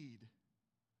need.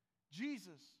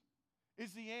 Jesus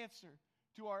is the answer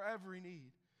to our every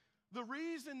need. The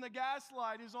reason the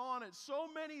gaslight is on at so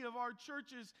many of our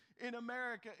churches in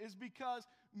America is because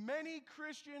many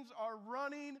Christians are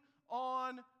running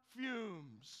on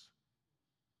fumes.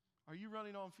 Are you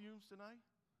running on fumes tonight?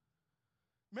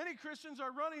 Many Christians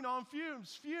are running on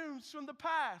fumes from the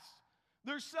past.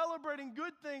 They're celebrating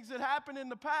good things that happened in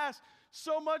the past,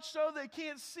 so much so they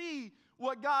can't see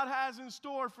what God has in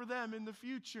store for them in the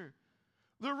future.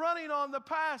 They're running on the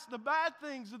past. The bad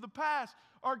things of the past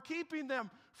are keeping them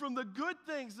from the good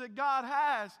things that God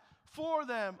has for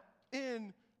them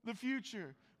in the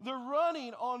future. They're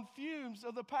running on fumes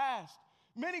of the past.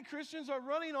 Many Christians are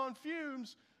running on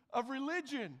fumes of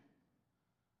religion.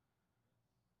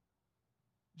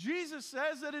 Jesus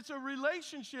says that it's a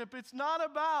relationship. It's not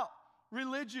about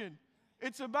religion.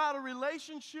 It's about a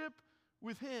relationship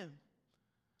with him.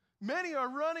 Many are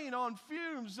running on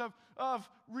fumes of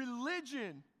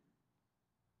religion,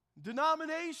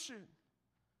 denomination,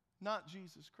 not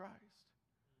Jesus Christ.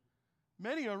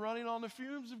 Many are running on the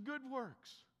fumes of good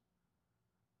works.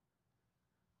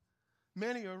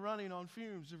 Many are running on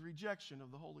fumes of rejection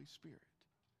of the Holy Spirit.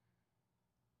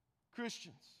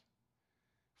 Christians,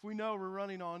 if we know we're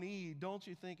running on E, don't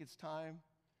you think it's time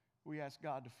we ask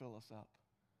God to fill us up.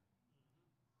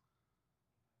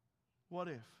 What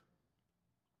if?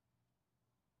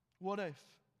 What if?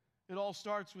 It all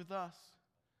starts with us.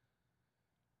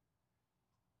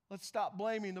 Let's stop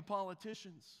blaming the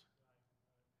politicians.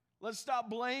 Let's stop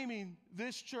blaming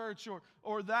this church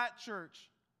or that church.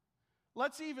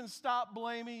 Let's even stop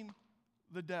blaming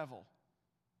the devil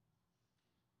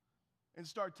and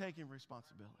start taking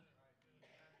responsibility.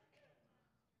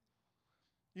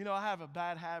 You know, I have a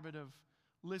bad habit of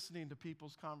listening to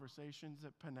people's conversations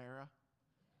at Panera.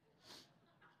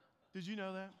 Did you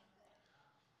know that?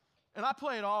 And I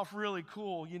play it off really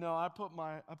cool. You know, I put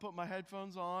my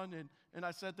headphones on and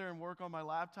I sit there and work on my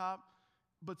laptop.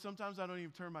 But sometimes I don't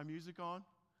even turn my music on.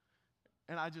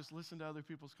 And I just listen to other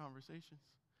people's conversations.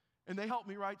 And they help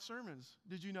me write sermons.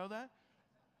 Did you know that?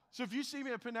 So if you see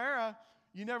me at Panera,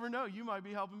 you never know. You might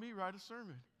be helping me write a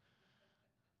sermon.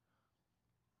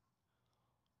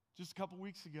 Just a couple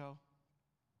weeks ago,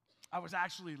 I was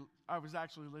actually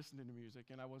listening to music,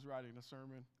 and I was writing a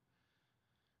sermon.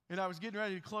 And I was getting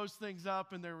ready to close things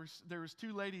up, and there was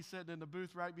two ladies sitting in the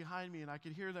booth right behind me, and I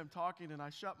could hear them talking, and I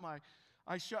shut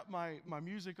my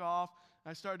music off.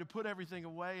 I started to put everything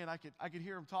away, and I could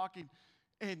hear them talking.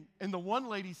 And the one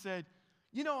lady said,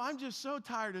 "You know, I'm just so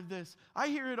tired of this. I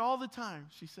hear it all the time,"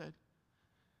 she said.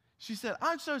 She said,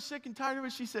 "I'm so sick and tired of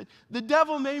it." She said, "The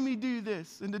devil made me do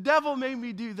this, and the devil made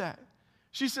me do that."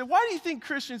 She said, "Why do you think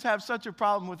Christians have such a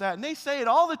problem with that?" And they say it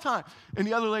all the time. And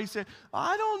the other lady said,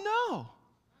 "I don't know.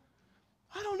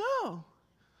 I don't know."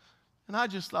 And I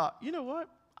just thought, you know what?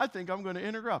 I think I'm going to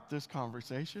interrupt this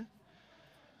conversation.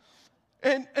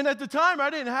 And at the time,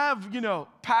 I didn't have,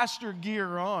 pastor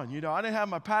gear on. I didn't have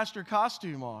my pastor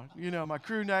costume on, my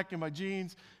crew neck and my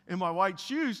jeans and my white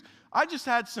shoes. I just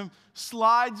had some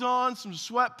slides on, some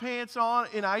sweatpants on,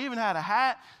 and I even had a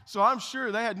hat, so I'm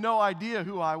sure they had no idea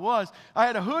who I was. I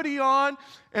had a hoodie on,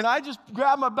 and I just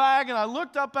grabbed my bag, and I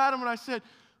looked up at them, and I said,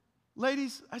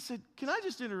 "Ladies," I said, "can I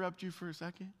just interrupt you for a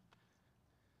second?"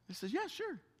 They said, "Yeah,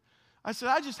 sure." I said,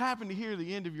 "I just happened to hear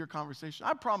the end of your conversation.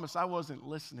 I promise I wasn't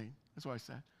listening." That's what I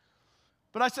said.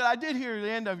 But I said, "I did hear the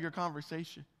end of your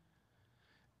conversation."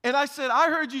 And I said, "I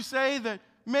heard you say that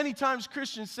many times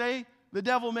Christians say, 'The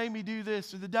devil made me do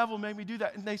this,' or 'the devil made me do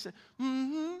that.'" And they said,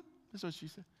 "Mm-hmm." That's what she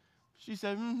said. She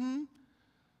said, "Mm-hmm."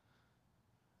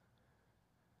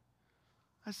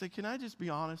 I said, "Can I just be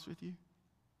honest with you?"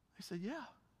 They said, "Yeah."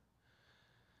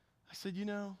 I said,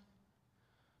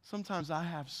 sometimes I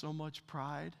have so much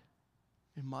pride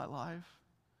in my life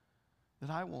that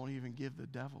I won't even give the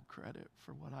devil credit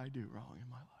for what I do wrong in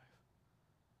my life.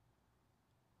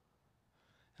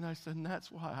 And I said, and that's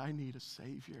why I need a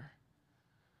Savior.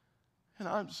 And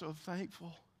I'm so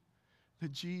thankful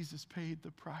that Jesus paid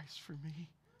the price for me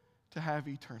to have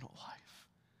eternal life.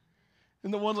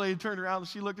 And the one lady turned around and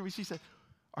she looked at me, she said,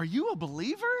 "Are you a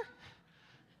believer?"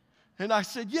 And I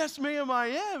said, "Yes, ma'am, I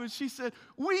am." And she said,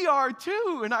 "We are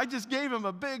too." And I just gave him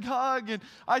a big hug. And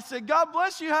I said, "God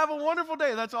bless you. Have a wonderful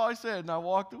day." That's all I said. And I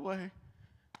walked away.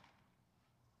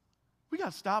 We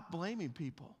got to stop blaming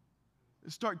people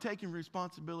and start taking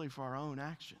responsibility for our own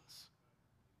actions.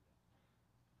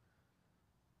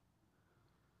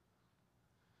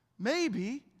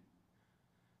 Maybe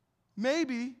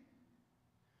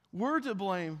we're to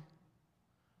blame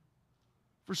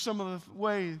for some of the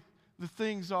way the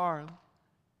things are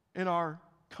in our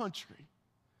country.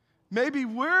 Maybe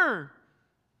we're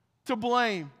to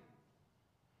blame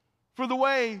for the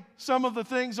way some of the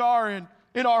things are in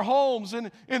our homes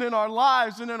and in our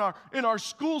lives and in our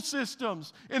school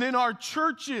systems and in our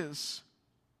churches.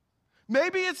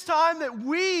 Maybe it's time that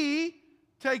we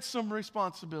take some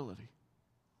responsibility.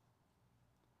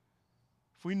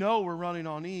 If we know we're running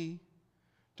on E,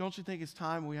 don't you think it's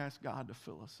time we ask God to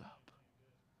fill us up?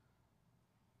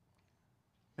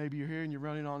 Maybe you're here and you're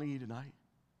running on E tonight.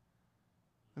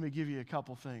 Let me give you a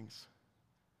couple things.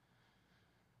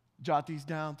 Jot these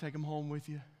down, take them home with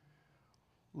you.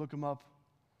 Look them up.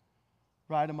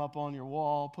 Write them up on your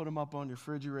wall. Put them up on your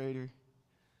refrigerator.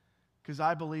 Because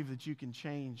I believe that you can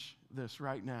change this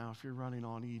right now if you're running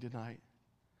on E tonight.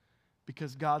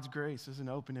 Because God's grace is an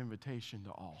open invitation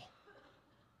to all.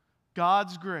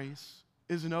 God's grace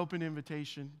is an open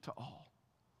invitation to all.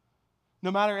 No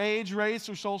matter age, race,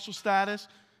 or social status,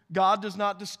 God does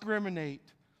not discriminate.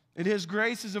 And His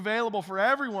grace is available for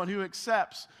everyone who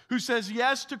accepts, who says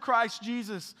yes to Christ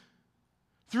Jesus.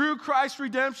 Through Christ's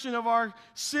redemption of our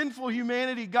sinful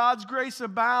humanity, God's grace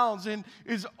abounds and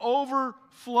is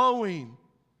overflowing.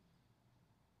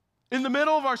 In the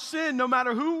middle of our sin, no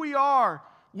matter who we are,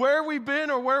 where we've been,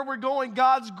 or where we're going,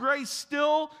 God's grace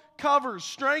still covers,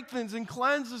 strengthens, and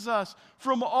cleanses us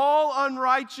from all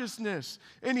unrighteousness.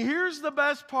 And here's the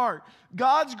best part.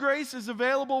 God's grace is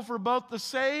available for both the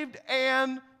saved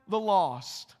and the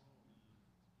lost.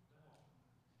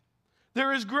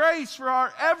 There is grace for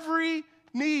our every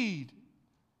need,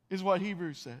 is what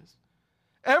Hebrews says.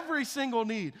 Every single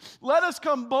need. Let us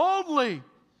come boldly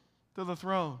to the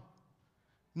throne.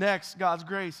 Next, God's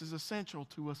grace is essential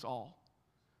to us all.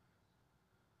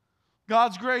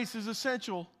 God's grace is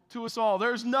essential to us all.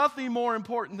 There's nothing more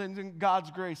important than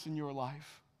God's grace in your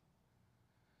life.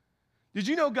 Did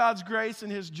you know God's grace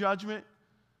and His judgment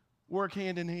work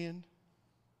hand in hand?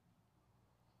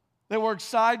 They work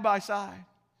side by side.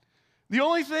 The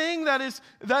only thing that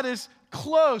is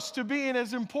close to being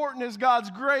as important as God's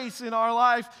grace in our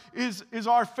life is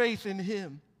our faith in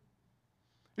Him.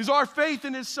 Is our faith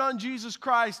in His Son, Jesus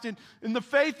Christ, and the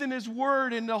faith in His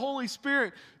Word and the Holy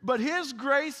Spirit. But His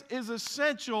grace is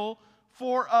essential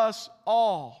for us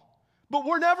all. But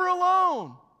we're never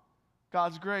alone.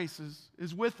 God's grace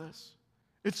is with us.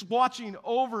 It's watching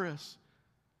over us.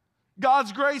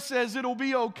 God's grace says it'll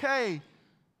be okay.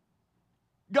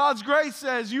 God's grace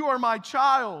says, you are my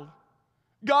child.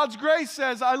 God's grace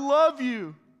says, I love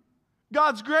you.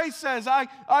 God's grace says,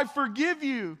 I forgive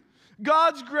you.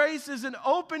 God's grace is an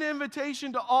open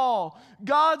invitation to all.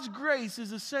 God's grace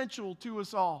is essential to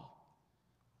us all.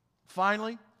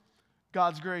 Finally,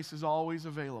 God's grace is always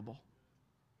available.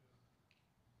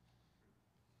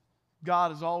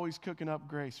 God is always cooking up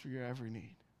grace for your every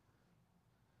need.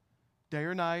 Day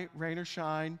or night, rain or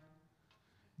shine,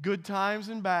 good times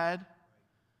and bad,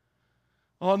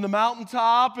 on the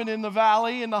mountaintop and in the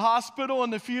valley, in the hospital, in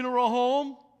the funeral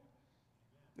home,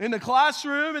 in the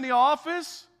classroom, in the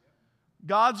office,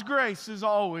 God's grace is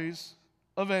always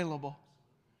available.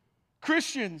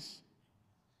 Christians,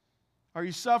 are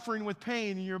you suffering with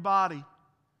pain in your body?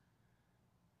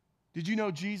 Did you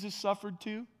know Jesus suffered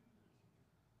too?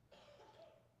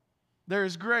 There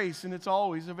is grace and it's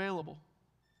always available.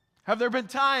 Have there been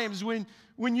times when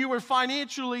you were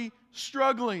financially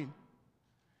struggling?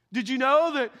 Did you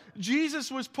know that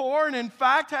Jesus was poor and in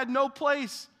fact had no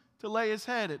place to lay His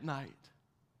head at night?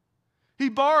 He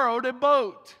borrowed a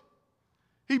boat.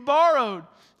 He borrowed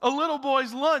a little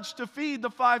boy's lunch to feed the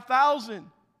 5,000.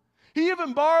 He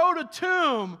even borrowed a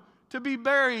tomb to be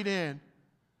buried in.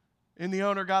 And the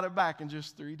owner got it back in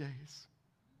just 3 days.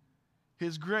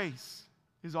 His grace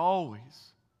is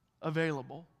always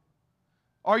available.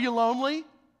 Are you lonely?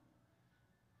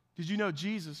 Did you know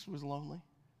Jesus was lonely?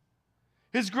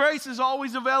 His grace is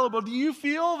always available. Do you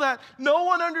feel that no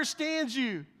one understands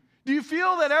you? Do you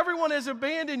feel that everyone has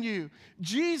abandoned you?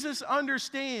 Jesus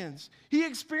understands. He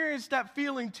experienced that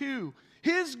feeling too.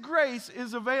 His grace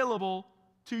is available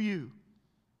to you.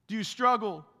 Do you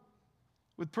struggle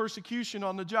with persecution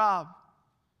on the job,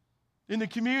 in the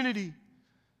community,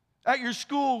 at your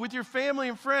school, with your family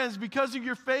and friends because of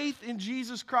your faith in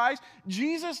Jesus Christ?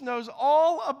 Jesus knows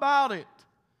all about it.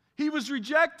 He was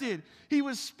rejected. He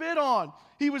was spit on.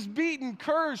 He was beaten,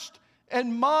 cursed,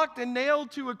 and mocked and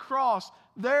nailed to a cross.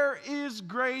 There is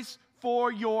grace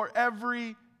for your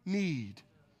every need.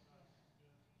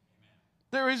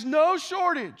 There is no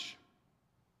shortage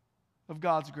of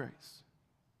God's grace.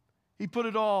 He put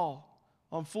it all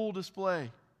on full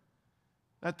display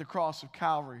at the cross of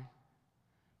Calvary.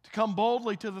 To come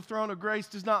boldly to the throne of grace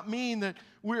does not mean that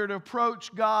we're to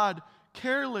approach God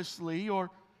carelessly or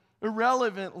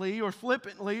irrelevantly or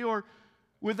flippantly or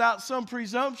without some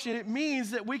presumption. It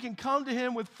means that we can come to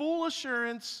Him with full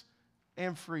assurance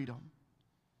and freedom.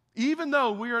 Even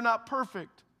though we are not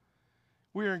perfect,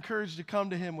 we are encouraged to come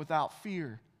to Him without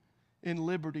fear, in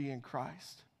liberty in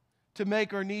Christ, to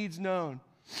make our needs known,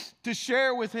 to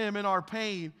share with Him in our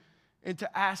pain, and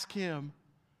to ask Him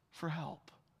for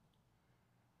help.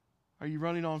 Are you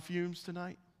running on fumes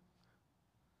tonight?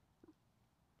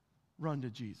 Run to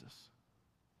Jesus.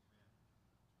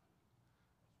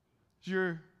 Is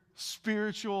your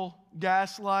spiritual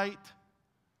gaslight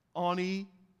on E?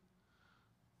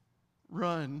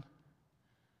 Run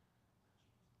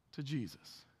to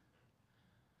Jesus.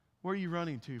 Where are you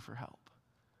running to for help?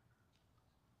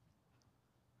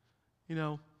 You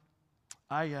know,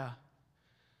 I've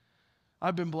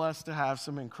been blessed to have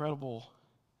some incredible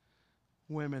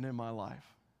women in my life.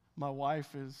 My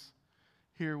wife is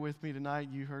here with me tonight.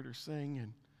 You heard her sing,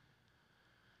 and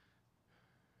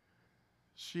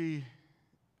she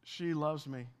loves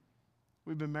me.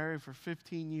 We've been married for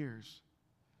 15 years.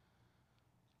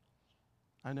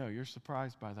 I know, you're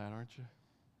surprised by that, aren't you?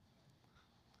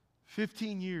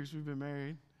 15 years we've been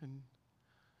married, and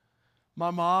my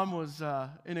mom was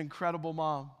an incredible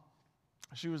mom.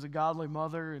 She was a godly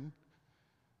mother, and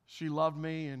She loved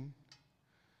me, and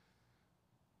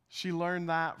she learned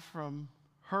that from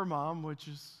her mom, which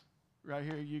is right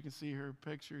here. You can see her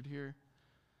pictured here.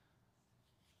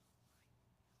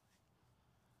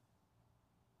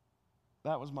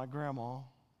 That was my grandma.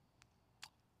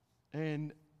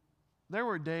 And there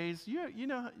were days, you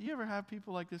ever have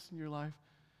people like this in your life?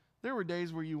 There were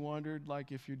days where you wondered,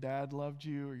 like, if your dad loved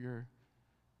you or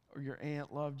your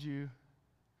aunt loved you,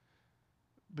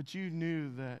 but you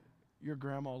knew that your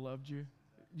grandma loved you.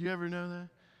 You ever know that?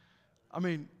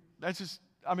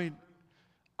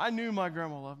 I knew my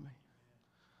grandma loved me.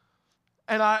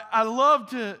 And I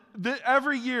love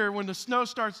every year when the snow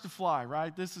starts to fly,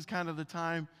 right? This is kind of the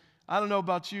time. I don't know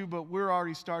about you, but we're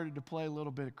already started to play a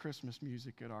little bit of Christmas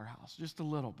music at our house. Just a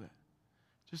little bit.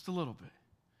 Just a little bit.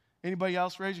 Anybody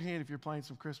else? Raise your hand if you're playing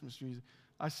some Christmas music.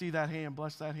 I see that hand.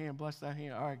 Bless that hand. Bless that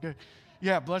hand. All right, good.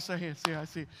 Yeah, bless that hand. See, I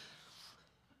see.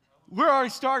 We're already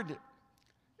started it.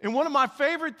 And one of my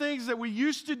favorite things that we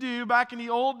used to do back in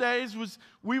the old days was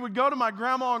we would go to my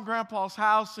grandma and grandpa's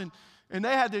house, and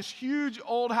they had this huge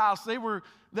old house. They were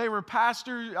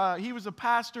pastors. He was a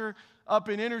pastor up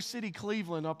in inner city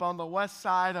Cleveland, up on the west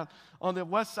side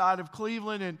of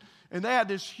Cleveland, and they had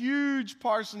this huge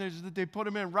parsonage that they put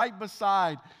him in right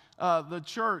beside the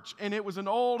church. And it was an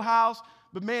old house,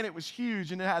 but man, it was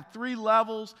huge, and it had 3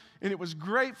 levels, and it was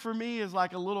great for me as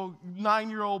like a little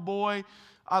 9-year-old boy.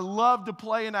 I loved to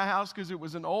play in that house because it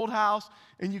was an old house,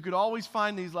 and you could always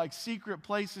find these like secret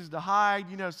places to hide,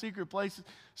 secret places.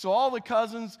 So all the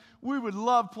cousins, we would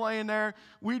love playing there.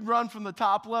 We'd run from the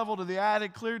top level to the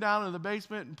attic, clear down to the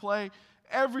basement, and play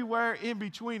everywhere in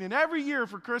between. And every year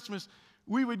for Christmas,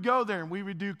 we would go there, and we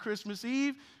would do Christmas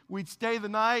Eve. We'd stay the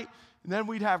night, and then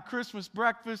we'd have Christmas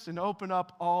breakfast and open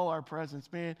up all our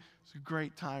presents. Man, it was a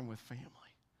great time with family.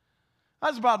 I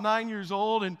was about 9 years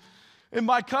old, and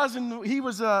my cousin, he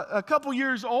was a couple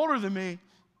years older than me.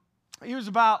 He was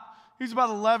about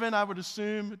 11, I would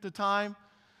assume, at the time.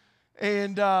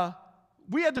 And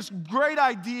we had this great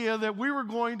idea that we were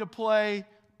going to play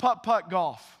putt-putt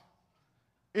golf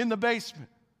in the basement.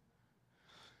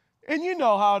 And you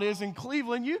know how it is in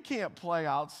Cleveland. You can't play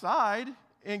outside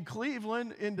in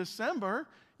Cleveland in December.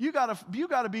 You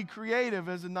gotta be creative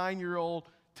as a 9-year-old,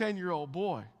 10-year-old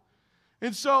boy.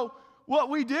 And so what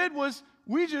we did was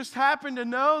we just happened to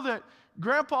know that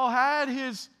Grandpa had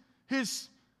his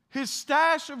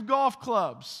stash of golf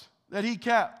clubs that he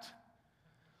kept.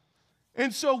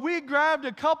 And so we grabbed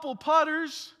a couple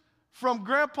putters from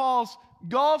Grandpa's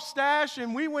golf stash,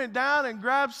 and we went down and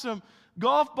grabbed some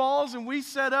golf balls, and we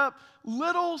set up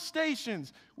little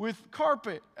stations with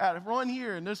carpet at one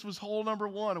here, and this was hole number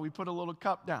 1, and we put a little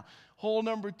cup down. Hole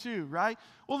number 2, right?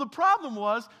 Well, the problem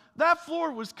was that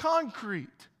floor was concrete.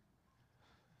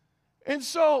 And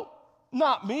so,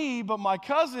 not me, but my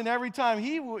cousin, every time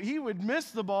he would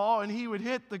miss the ball and he would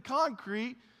hit the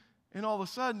concrete, and all of a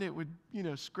sudden it would,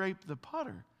 scrape the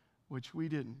putter, which we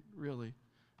didn't really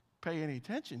pay any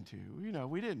attention to.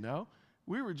 We didn't know.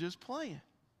 We were just playing.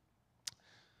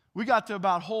 We got to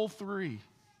about hole 3.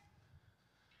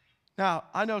 Now,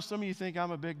 I know some of you think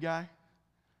I'm a big guy.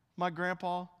 My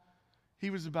grandpa, he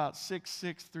was about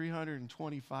 6'6",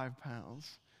 325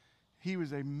 pounds. He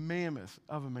was a mammoth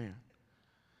of a man.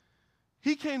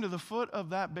 He came to the foot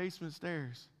of that basement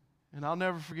stairs, and I'll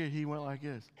never forget, he went like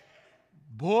this.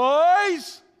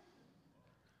 Boys!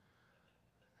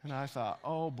 And I thought,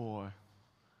 oh boy,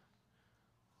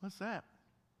 what's that?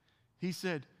 He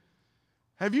said,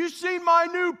 have you seen my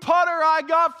new putter I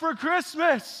got for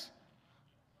Christmas?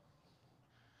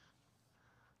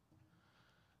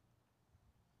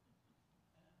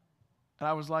 And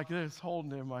I was like this,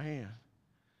 holding it in my hand.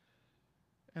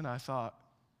 And I thought,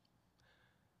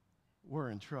 we're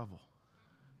in trouble.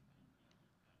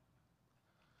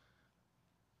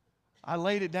 I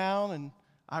laid it down and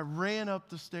I ran up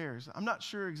the stairs. I'm not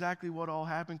sure exactly what all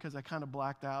happened because I kind of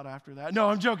blacked out after that. No,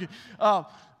 I'm joking. I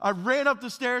ran up the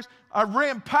stairs. I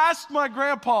ran past my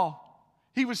grandpa.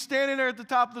 He was standing there at the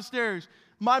top of the stairs.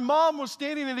 My mom was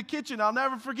standing in the kitchen. I'll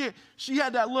never forget. She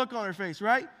had that look on her face,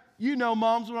 right? You know,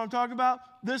 moms, what I'm talking about.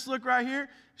 This look right here.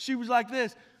 She was like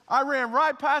this. I ran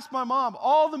right past my mom.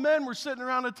 All the men were sitting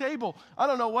around the table. I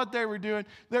don't know what they were doing.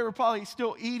 They were probably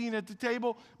still eating at the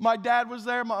table. My dad was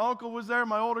there. My uncle was there.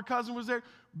 My older cousin was there.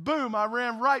 Boom, I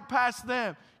ran right past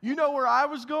them. You know where I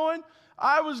was going?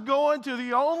 I was going to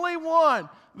the only one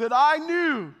that I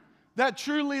knew that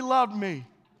truly loved me.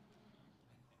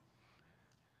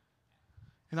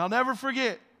 And I'll never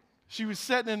forget, she was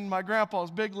sitting in my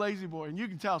grandpa's big lazy boy, and you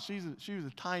can tell she was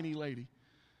a tiny lady.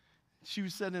 She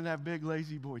was sitting in that big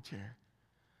lazy boy chair.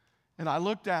 And I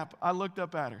looked up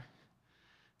at her.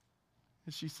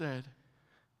 And she said,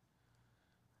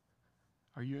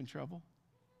 Are you in trouble?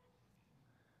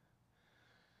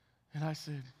 And I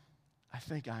said, I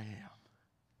think I am.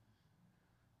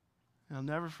 And I'll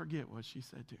never forget what she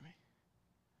said to me.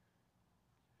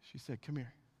 She said, come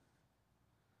here.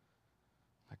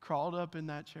 I crawled up in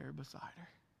that chair beside her.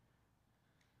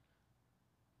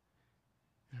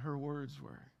 And her words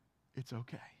were, it's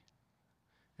okay.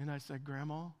 And I said,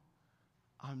 Grandma,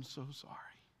 I'm so sorry.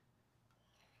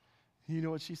 You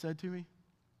know what she said to me?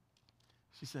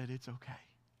 She said, it's okay.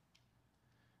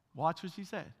 Watch what she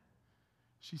said.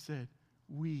 She said,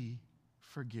 we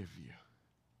forgive you.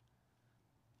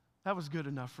 That was good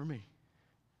enough for me.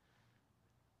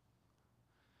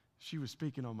 She was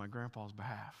speaking on my grandpa's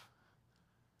behalf.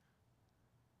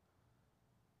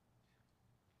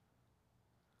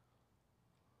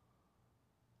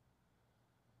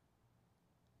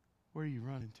 Where are you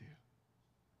running to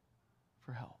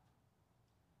for help?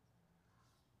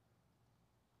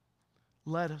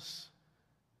 Let us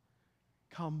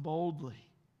come boldly.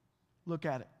 Look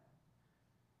at it.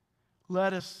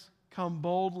 Let us come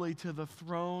boldly to the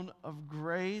throne of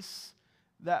grace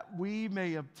that we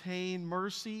may obtain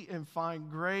mercy and find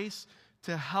grace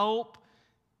to help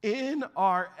in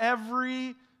our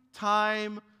every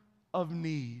time of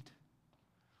need.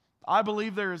 I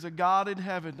believe there is a God in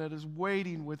heaven that is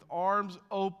waiting with arms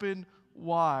open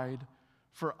wide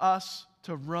for us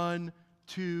to run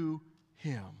to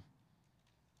Him.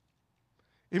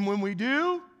 And when we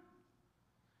do,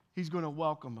 He's going to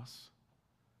welcome us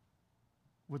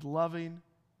with loving,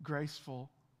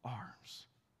 graceful arms.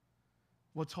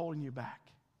 What's holding you back?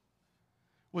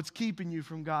 What's keeping you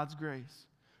from God's grace?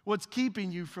 What's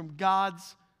keeping you from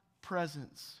God's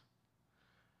presence?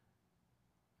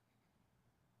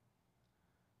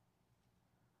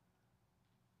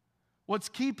 What's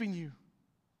keeping you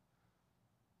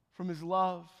from His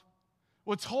love?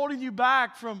 What's holding you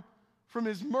back from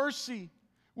His mercy?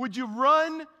 Would you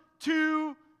run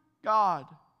to God?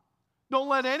 Don't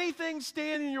let anything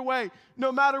stand in your way.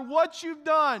 No matter what you've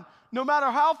done, no matter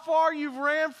how far you've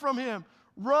ran from Him,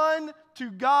 run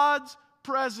to God's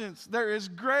presence. There is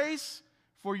grace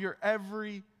for your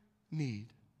every need.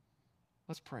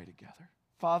 Let's pray together.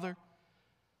 Father,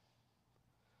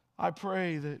 I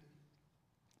pray that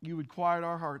You would quiet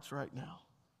our hearts right now.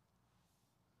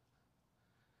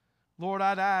 Lord,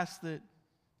 I'd ask that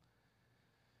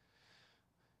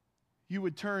You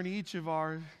would turn each of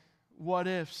our what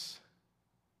ifs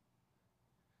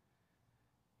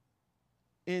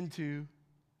into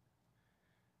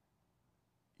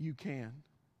You can.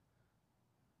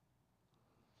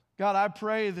 God, I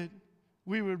pray that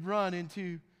we would run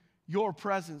into Your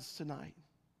presence tonight.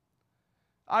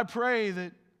 I pray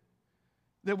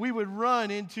that we would run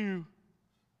into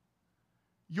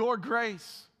Your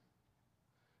grace.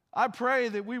 I pray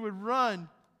that we would run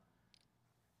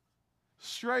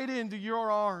straight into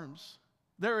Your arms.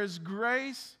 There is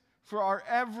grace for our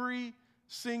every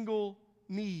single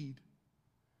need.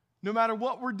 No matter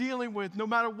what we're dealing with, no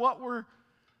matter what we're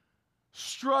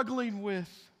struggling with,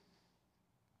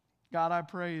 God, I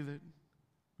pray that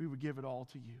we would give it all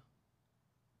to You.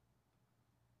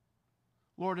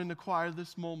 Lord, in the quiet of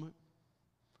this moment,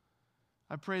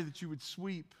 I pray that You would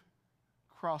sweep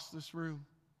across this room.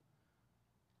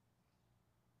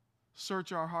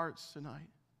 Search our hearts tonight.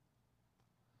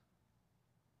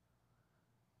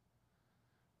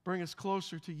 Bring us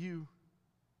closer to You.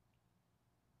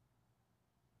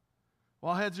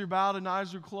 While heads are bowed and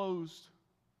eyes are closed,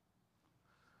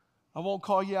 I won't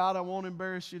call you out, I won't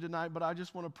embarrass you tonight, but I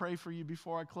just want to pray for you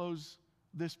before I close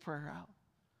this prayer out.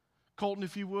 Colton,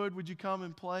 if you would you come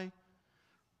and play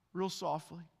real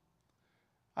softly?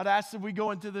 I'd ask that we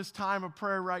go into this time of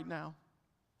prayer right now.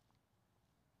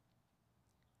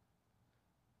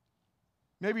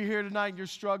 Maybe you're here tonight and you're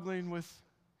struggling with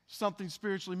something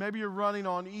spiritually. Maybe you're running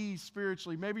on E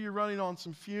spiritually. Maybe you're running on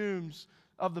some fumes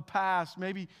of the past.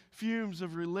 Maybe fumes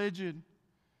of religion.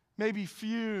 Maybe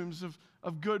fumes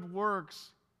of good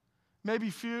works. Maybe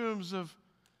fumes of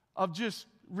just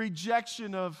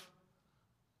rejection of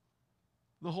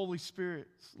the Holy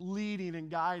Spirit's leading and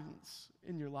guidance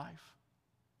in your life.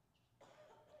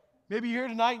 Maybe you're here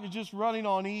tonight and you're just running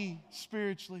on E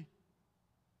spiritually.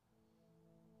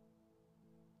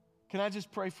 Can I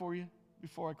just pray for you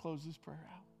before I close this prayer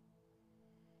out?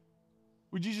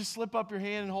 Would you just slip up your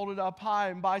hand and hold it up high?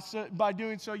 And by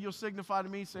doing so, you'll signify to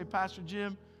me, say, Pastor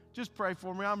Jim, just pray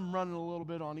for me. I'm running a little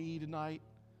bit on E tonight,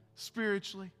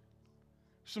 spiritually.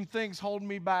 Some things holding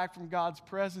me back from God's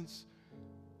presence.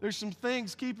 There's some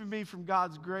things keeping me from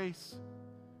God's grace.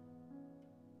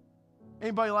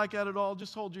 Anybody like that at all?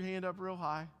 Just hold your hand up real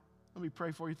high. Let me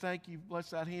pray for you. Thank you. Bless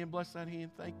that hand. Bless that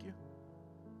hand. Thank you.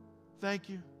 Thank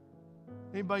you.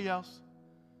 Anybody else?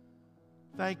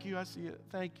 Thank you. I see it.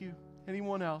 Thank you.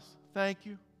 Anyone else? Thank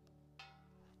you.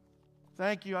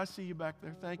 Thank you. I see you back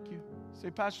there. Thank you. Say,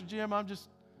 Pastor Jim, I'm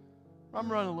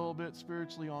running a little bit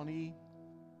spiritually on E.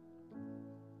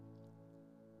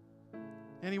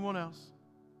 Anyone else?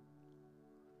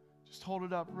 Just hold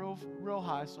it up real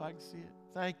high so I can see it.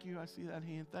 Thank you. I see that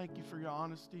hand. Thank you for your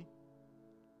honesty.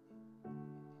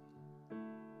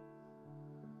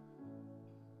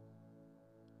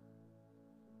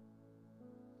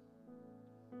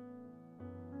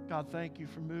 God, thank you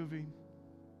for moving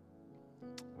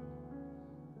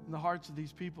in the hearts of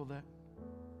these people that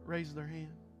raised their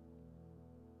hand.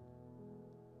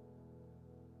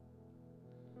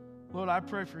 Lord, I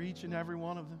pray for each and every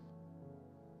one of them.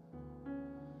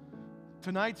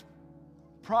 Tonight's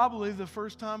probably the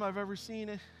first time I've ever seen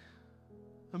it,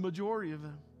 the majority of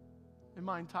them in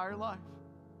my entire life.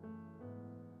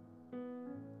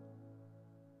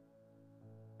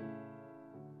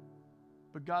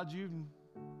 But God, you've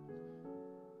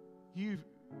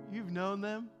known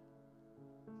them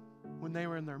when they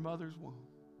were in their mother's womb.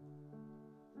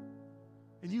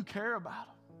 And you care about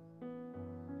them.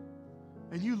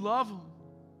 And you love them.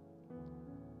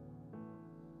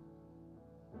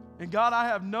 And God, I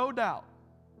have no doubt,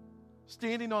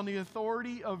 standing on the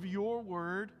authority of your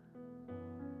word,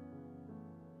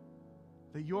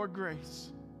 that your grace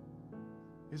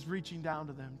is reaching down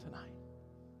to them tonight.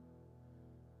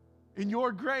 And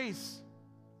your grace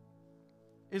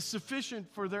is sufficient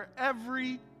for their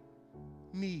every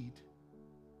need.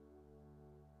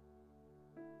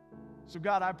 So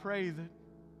God, I pray that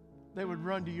they would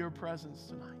run to your presence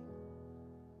tonight.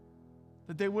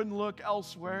 That they wouldn't look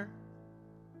elsewhere,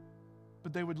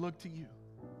 but they would look to you.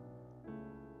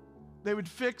 They would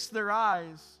fix their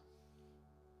eyes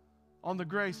on the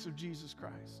grace of Jesus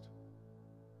Christ.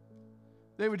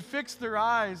 They would fix their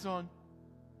eyes on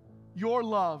your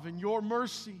love and your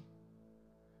mercy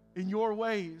in your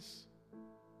ways.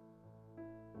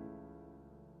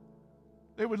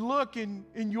 They would look in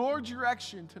your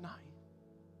direction tonight.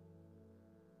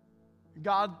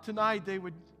 God, tonight they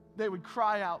would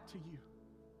cry out to you.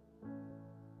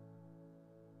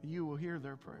 And you will hear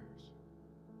their prayers.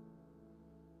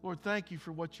 Lord, thank you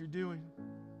for what you're doing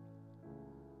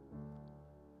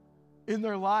in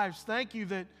their lives. Thank you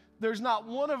that there's not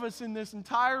one of us in this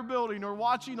entire building or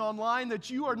watching online that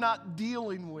you are not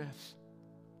dealing with.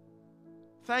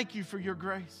 Thank you for your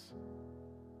grace.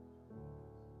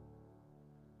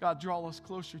 God, draw us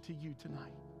closer to you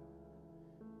tonight.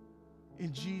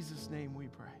 In Jesus' name we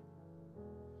pray.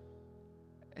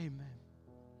 Amen.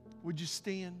 Would you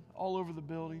stand all over the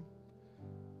building?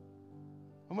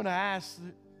 I'm going to ask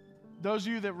that those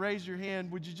of you that raised your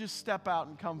hand, would you just step out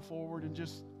and come forward and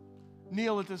just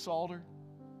kneel at this altar?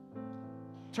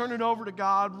 Turn it over to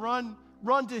God. Run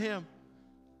to Him.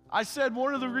 I said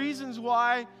one of the reasons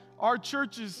why our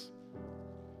church's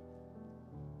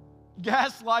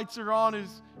gas lights are on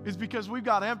is because we've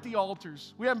got empty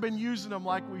altars. We haven't been using them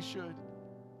like we should.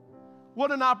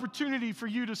 What an opportunity for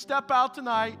you to step out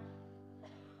tonight,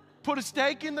 put a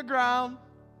stake in the ground,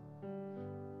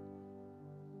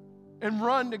 and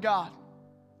run to God.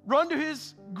 Run to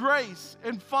His grace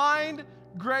and find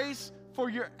grace for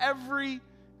your every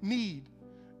need.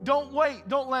 Don't wait.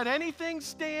 Don't let anything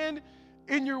stand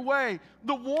in your way.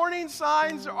 The warning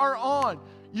signs are on.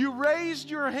 You raised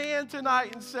your hand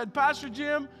tonight and said, Pastor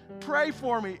Jim, pray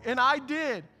for me. And I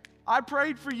did. I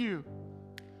prayed for you.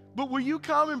 But will you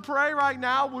come and pray right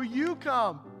now? Will you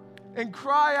come and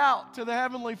cry out to the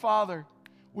Heavenly Father?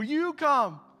 Will you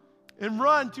come and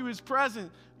run to His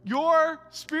presence? Your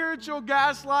spiritual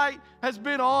gaslight has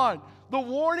been on. The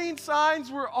warning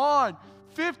signs were on.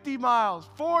 50 miles,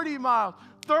 40 miles,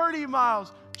 30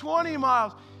 miles, 20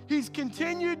 miles. He's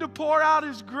continued to pour out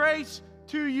His grace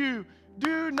to you.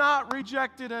 Do not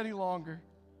reject it any longer.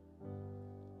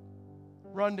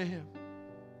 Run to Him.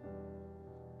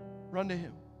 Run to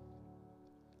Him.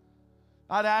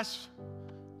 I'd ask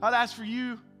for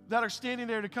you that are standing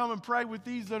there to come and pray with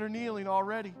these that are kneeling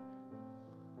already.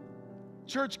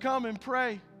 Church, come and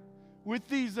pray with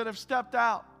these that have stepped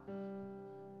out.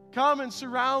 Come and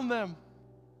surround them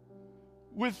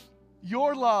with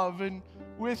your love and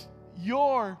with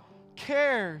your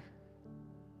care.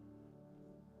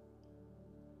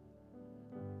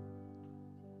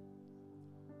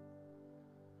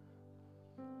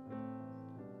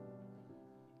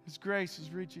 His grace is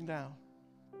reaching down.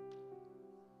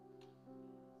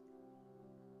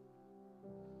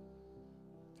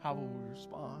 How will we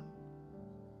respond?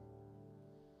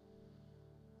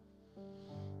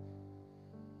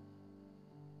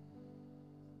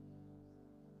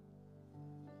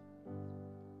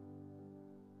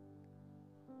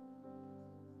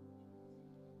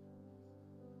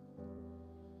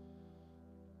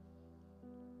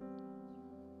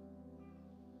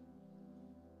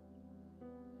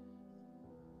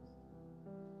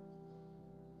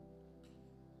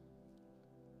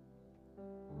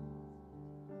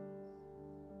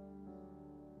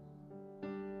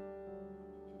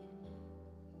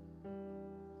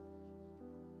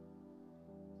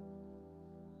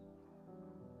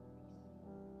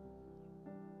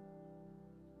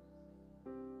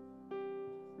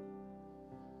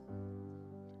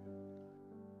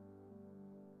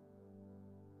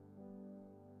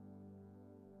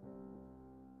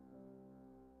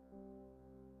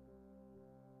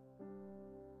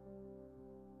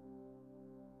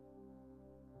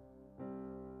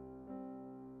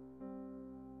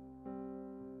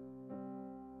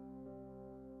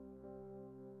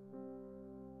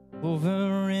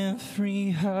 over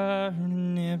every heart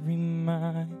and every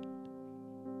mind.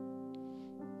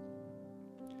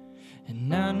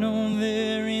 And I know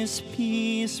there is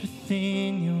peace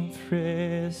within your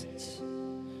presence.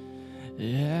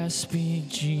 I speak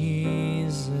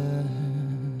Jesus.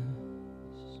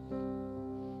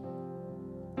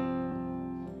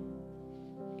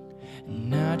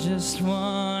 And I just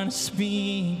want to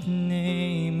speak the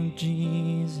name of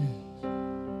Jesus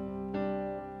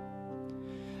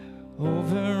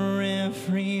over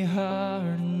every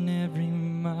heart and every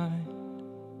mind.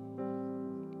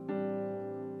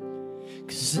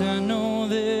 'Cause I know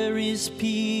there is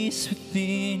peace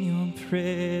within your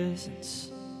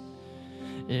presence.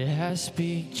 I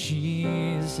speak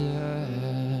Jesus.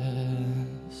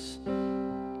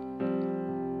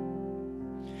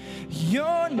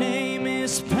 Your name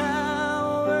is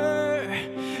power.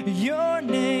 Your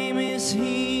name is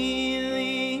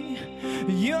healing.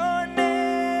 Your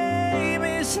name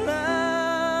is life.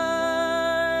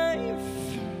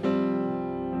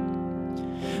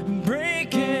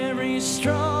 Break every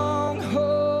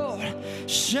stronghold.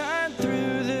 Shine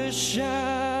through the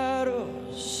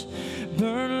shadows.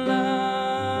 Burn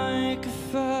like a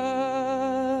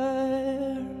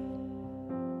fire.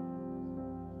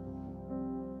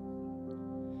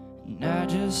 And I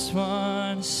just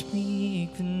want to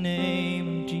speak the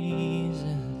name of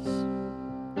Jesus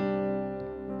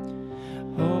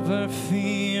over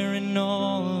fear and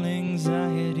all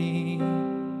anxiety.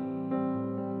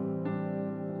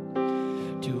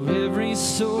 To every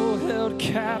soul held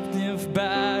captive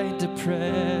by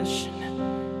depression,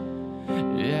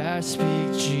 I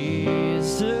speak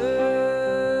Jesus.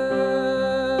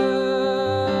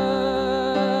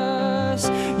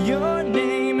 Your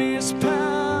name is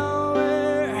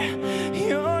power.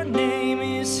 Your name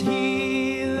is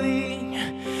healing.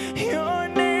 Your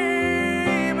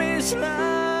name is life.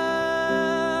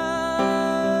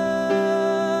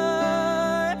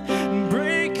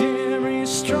 Break every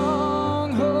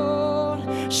stronghold.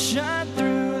 Shine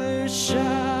through the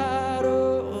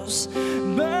shadows.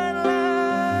 Burn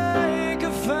like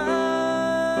a fire.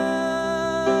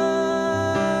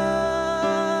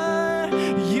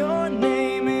 Your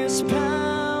name is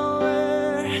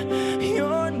power.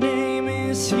 Your name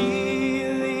is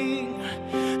healing.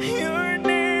 Your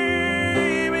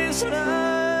name is life.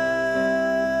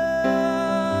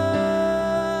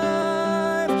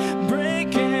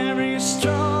 Break every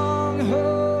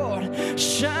stronghold.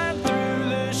 Shine through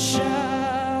the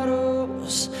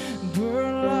shadows.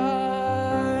 Burn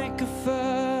like a fire.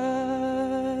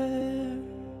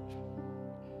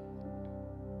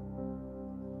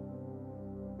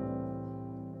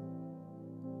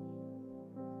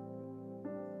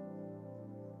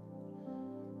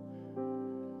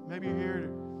 Maybe you're here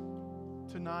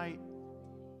tonight.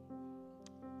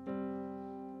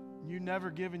 You've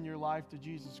never given your life to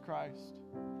Jesus Christ.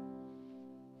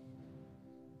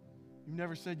 You've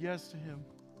never said yes to Him.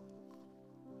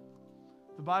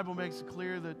 The Bible makes it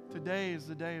clear that today is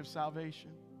the day of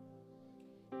salvation.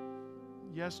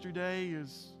 Yesterday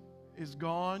is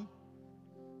gone,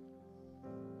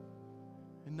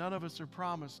 and none of us are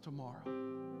promised tomorrow.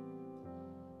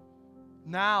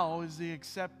 Now is the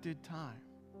accepted time.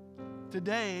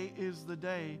 Today is the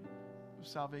day of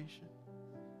salvation.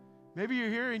 Maybe you're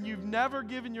here and you've never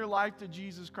given your life to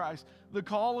Jesus Christ. The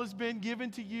call has been given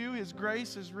to you. His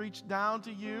grace has reached down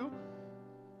to you.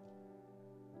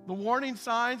 The warning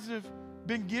signs have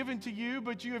been given to you,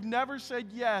 but you have never said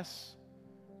yes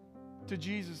to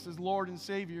Jesus as Lord and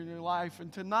Savior in your life.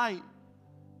 And tonight,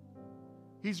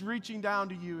 He's reaching down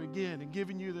to you again and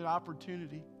giving you that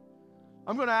opportunity.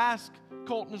 I'm going to ask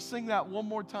Colton to sing that one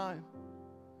more time.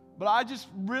 But I just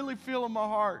really feel in my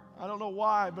heart, I don't know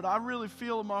why, but I really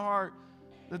feel in my heart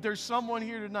that there's someone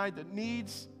here tonight that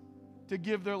needs to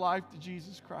give their life to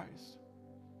Jesus Christ.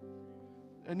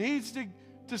 That needs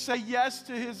to say yes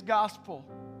to His gospel.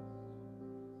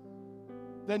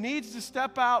 That needs to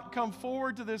step out, come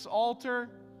forward to this altar,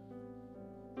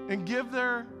 and give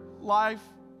their life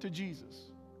to Jesus.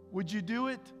 Would you do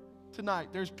it tonight?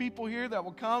 There's people here that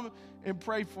will come and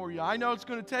pray for you. I know it's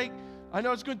going to take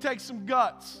some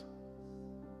guts.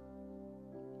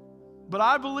 But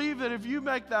I believe that if you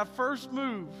make that first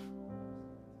move,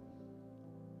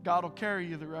 God will carry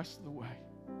you the rest of the way.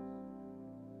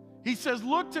 He says,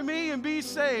 "Look to me and be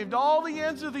saved, all the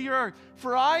ends of the earth,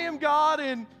 for I am God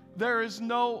and there is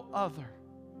no other."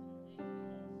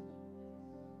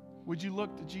 Would you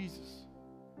look to Jesus?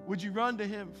 Would you run to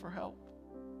Him for help?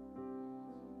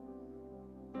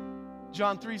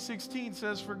 John 3:16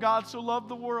 says, "For God so loved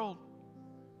the world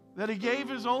that He gave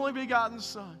His only begotten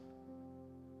Son,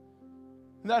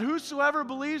 that whosoever believes in Him should not perish but have everlasting life." Would you look to Jesus? Would you run to Him for help? John 3:16 says, "For God so loved the world that He gave His only begotten Son, that whosoever believes in Him should not perish but have everlasting life." and that whosoever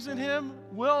believes in him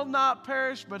will not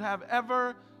perish but have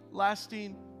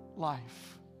everlasting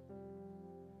life.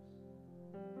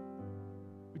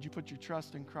 Would you put your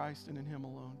trust in Christ and in him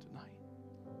alone tonight?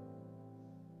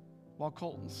 While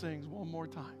Colton sings one more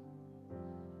time,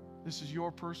 this is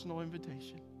your personal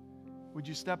invitation. Would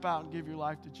you step out and give your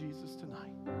life to Jesus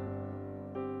tonight?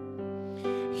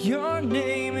 Your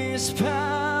name is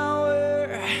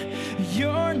power.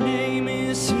 Your name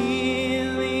is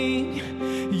healing.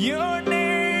 Your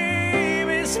name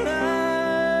is life.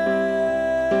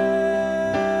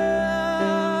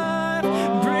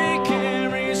 Break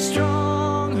every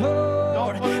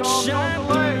stronghold. Shine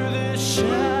through the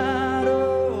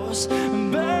shadows.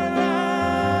 Burn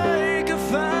like a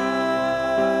fire.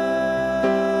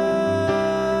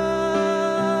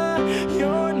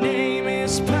 Your name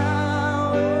is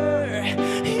power.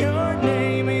 Your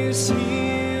name is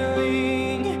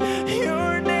healing.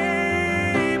 Your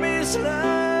name is life.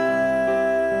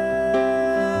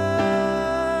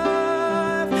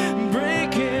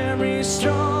 Break every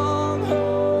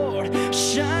stronghold.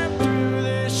 Shine through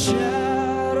the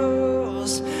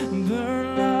shadows.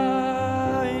 Burn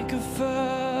like a fire.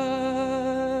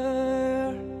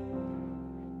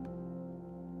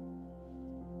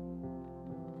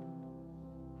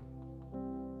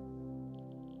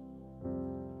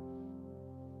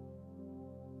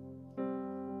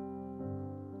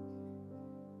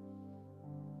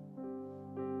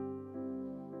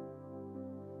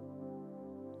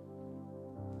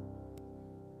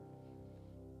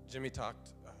 Jimmy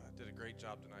did a great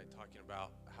job tonight talking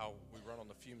about how we run on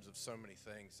the fumes of so many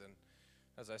things. And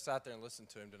as I sat there and listened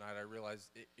to him tonight, I realized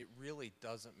it really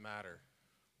doesn't matter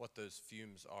what those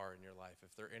fumes are in your life.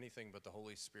 If they're anything but the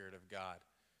Holy Spirit of God,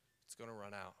 it's going to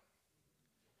run out.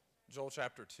 Joel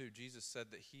chapter 2, Jesus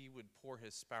said that he would pour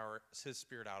his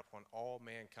spirit out upon all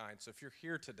mankind. So if you're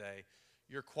here today,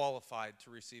 you're qualified to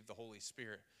receive the Holy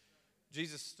Spirit.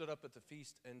 Jesus stood up at the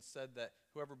feast and said that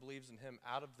whoever believes in him,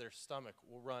 out of their stomach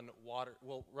will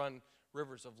run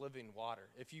rivers of living water.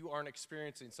 If you aren't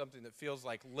experiencing something that feels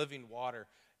like living water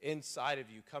inside of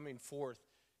you coming forth,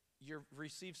 you've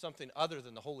received something other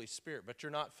than the Holy Spirit, but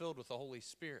you're not filled with the Holy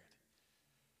Spirit.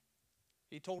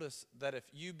 He told us that if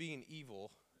you, being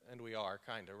evil, and we are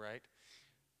kind of, right,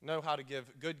 know how to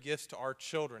give good gifts to our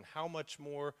children, how much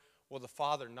more will the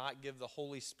Father not give the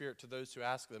Holy Spirit to those who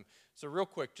ask them? So real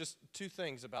quick, just two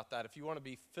things about that. If you want to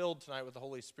be filled tonight with the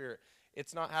Holy Spirit,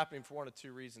 it's not happening for one of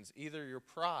two reasons. Either your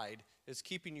pride is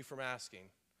keeping you from asking,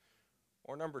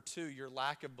 or number two, your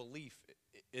lack of belief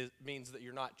means that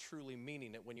you're not truly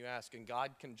meaning it when you ask, and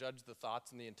God can judge the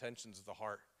thoughts and the intentions of the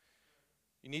heart.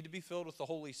 You need to be filled with the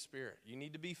Holy Spirit. You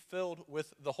need to be filled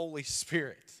with the Holy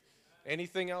Spirit.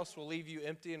 Anything else will leave you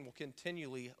empty and will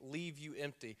continually leave you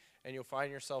empty, and you'll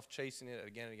find yourself chasing it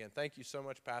again and again. Thank you so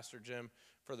much, Pastor Jim,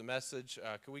 for the message.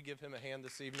 Can we give him a hand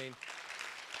this evening?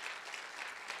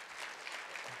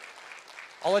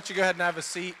 I'll let you go ahead and have a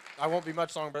seat. I won't be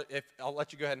much longer, but I'll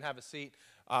let you go ahead and have a seat.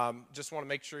 Just want to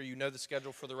make sure you know the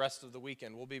schedule for the rest of the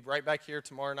weekend. We'll be right back here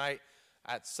tomorrow night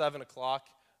at 7 o'clock,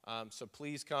 so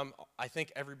please come. I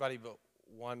think everybody but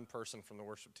one person from the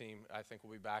worship team, I think,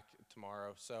 will be back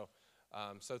tomorrow. So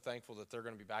thankful that they're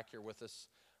going to be back here with us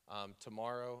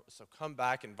tomorrow. So come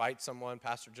back, invite someone.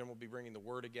 Pastor Jim will be bringing the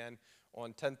word again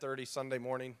on 10:30 Sunday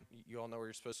morning. You all know where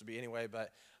you're supposed to be anyway,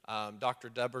 but Dr.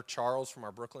 Deborah Charles from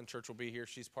our Brooklyn church will be here.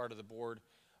 She's part of the board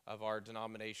of our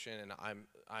denomination, and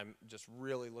I'm just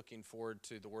really looking forward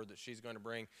to the word that she's going to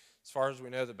bring. As far as we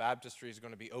know, the baptistry is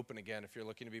going to be open again. If you're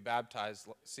looking to be baptized,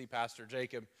 see Pastor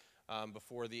Jacob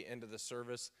before the end of the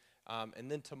service. And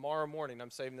then tomorrow morning,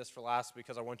 I'm saving this for last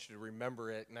because I want you to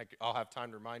remember it, and I'll have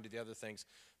time to remind you the other things.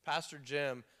 Pastor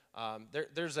Jim,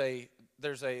 there's a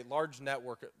large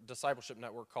network, discipleship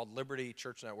network called Liberty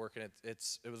Church Network, and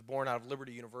it was born out of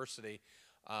Liberty University.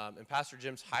 And Pastor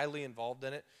Jim's highly involved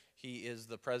in it. He is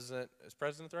the president. Is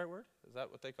president the right word? Is that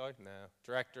what they call it? No.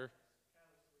 Director?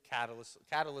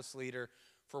 Catalyst leader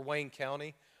for Wayne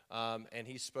County. And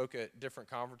he spoke at different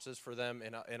conferences for them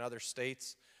in other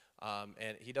states.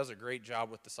 And he does a great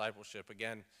job with discipleship.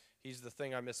 Again, he's the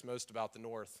thing I miss most about the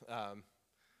North.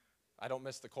 I don't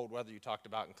miss the cold weather you talked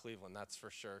about in Cleveland, that's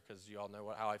for sure, because you all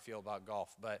know how I feel about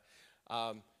golf. But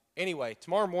anyway,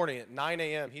 tomorrow morning at 9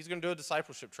 a.m., he's going to do a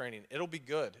discipleship training. It'll be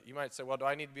good. You might say, well, do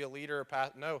I need to be a leader or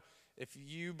pastor? No. If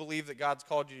you believe that God's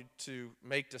called you to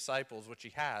make disciples, which he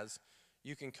has,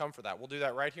 you can come for that. We'll do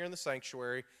that right here in the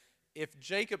sanctuary. If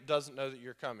Jacob doesn't know that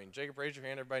you're coming, Jacob, raise your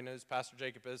hand. Everybody knows Pastor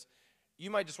Jacob is. You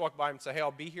might just walk by him and say, hey,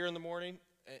 I'll be here in the morning,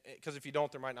 because if you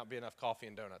don't, there might not be enough coffee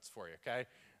and donuts for you, okay?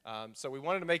 So we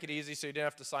wanted to make it easy so you didn't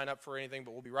have to sign up for anything,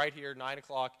 but we'll be right here, 9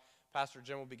 o'clock. Pastor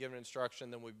Jim will be giving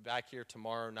instruction. Then we'll be back here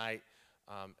tomorrow night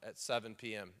at 7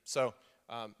 p.m. So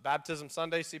Baptism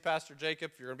Sunday, see Pastor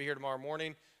Jacob. If you're going to be here tomorrow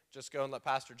morning, just go and let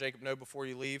Pastor Jacob know before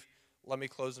you leave. Let me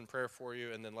close in prayer for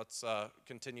you, and then let's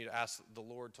continue to ask the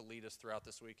Lord to lead us throughout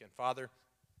this weekend. Father,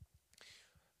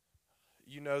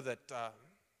 you know that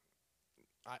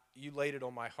you laid it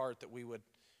on my heart that we would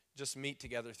just meet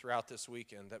together throughout this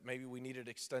weekend, that maybe we needed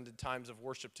extended times of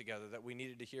worship together, that we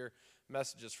needed to hear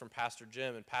messages from Pastor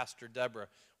Jim and Pastor Deborah.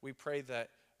 We pray that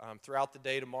throughout the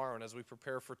day tomorrow and as we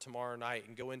prepare for tomorrow night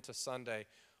and go into Sunday,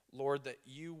 Lord, that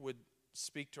you would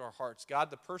speak to our hearts.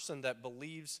 God, the person that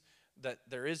believes that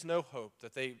there is no hope,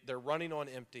 that they're running on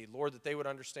empty, Lord, that they would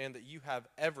understand that you have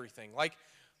everything.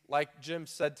 Like Jim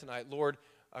said tonight, Lord,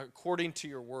 according to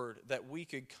your word, that we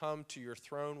could come to your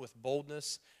throne with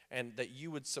boldness and that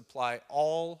you would supply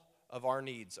all of our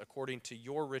needs according to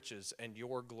your riches and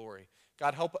your glory.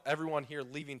 God, help everyone here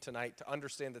leaving tonight to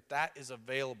understand that that is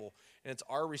available, and it's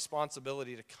our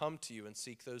responsibility to come to you and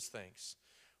seek those things.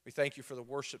 We thank you for the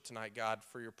worship tonight, God,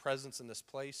 for your presence in this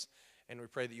place, and we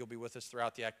pray that you'll be with us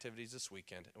throughout the activities this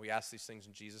weekend. And we ask these things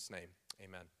in Jesus' name.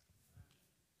 Amen.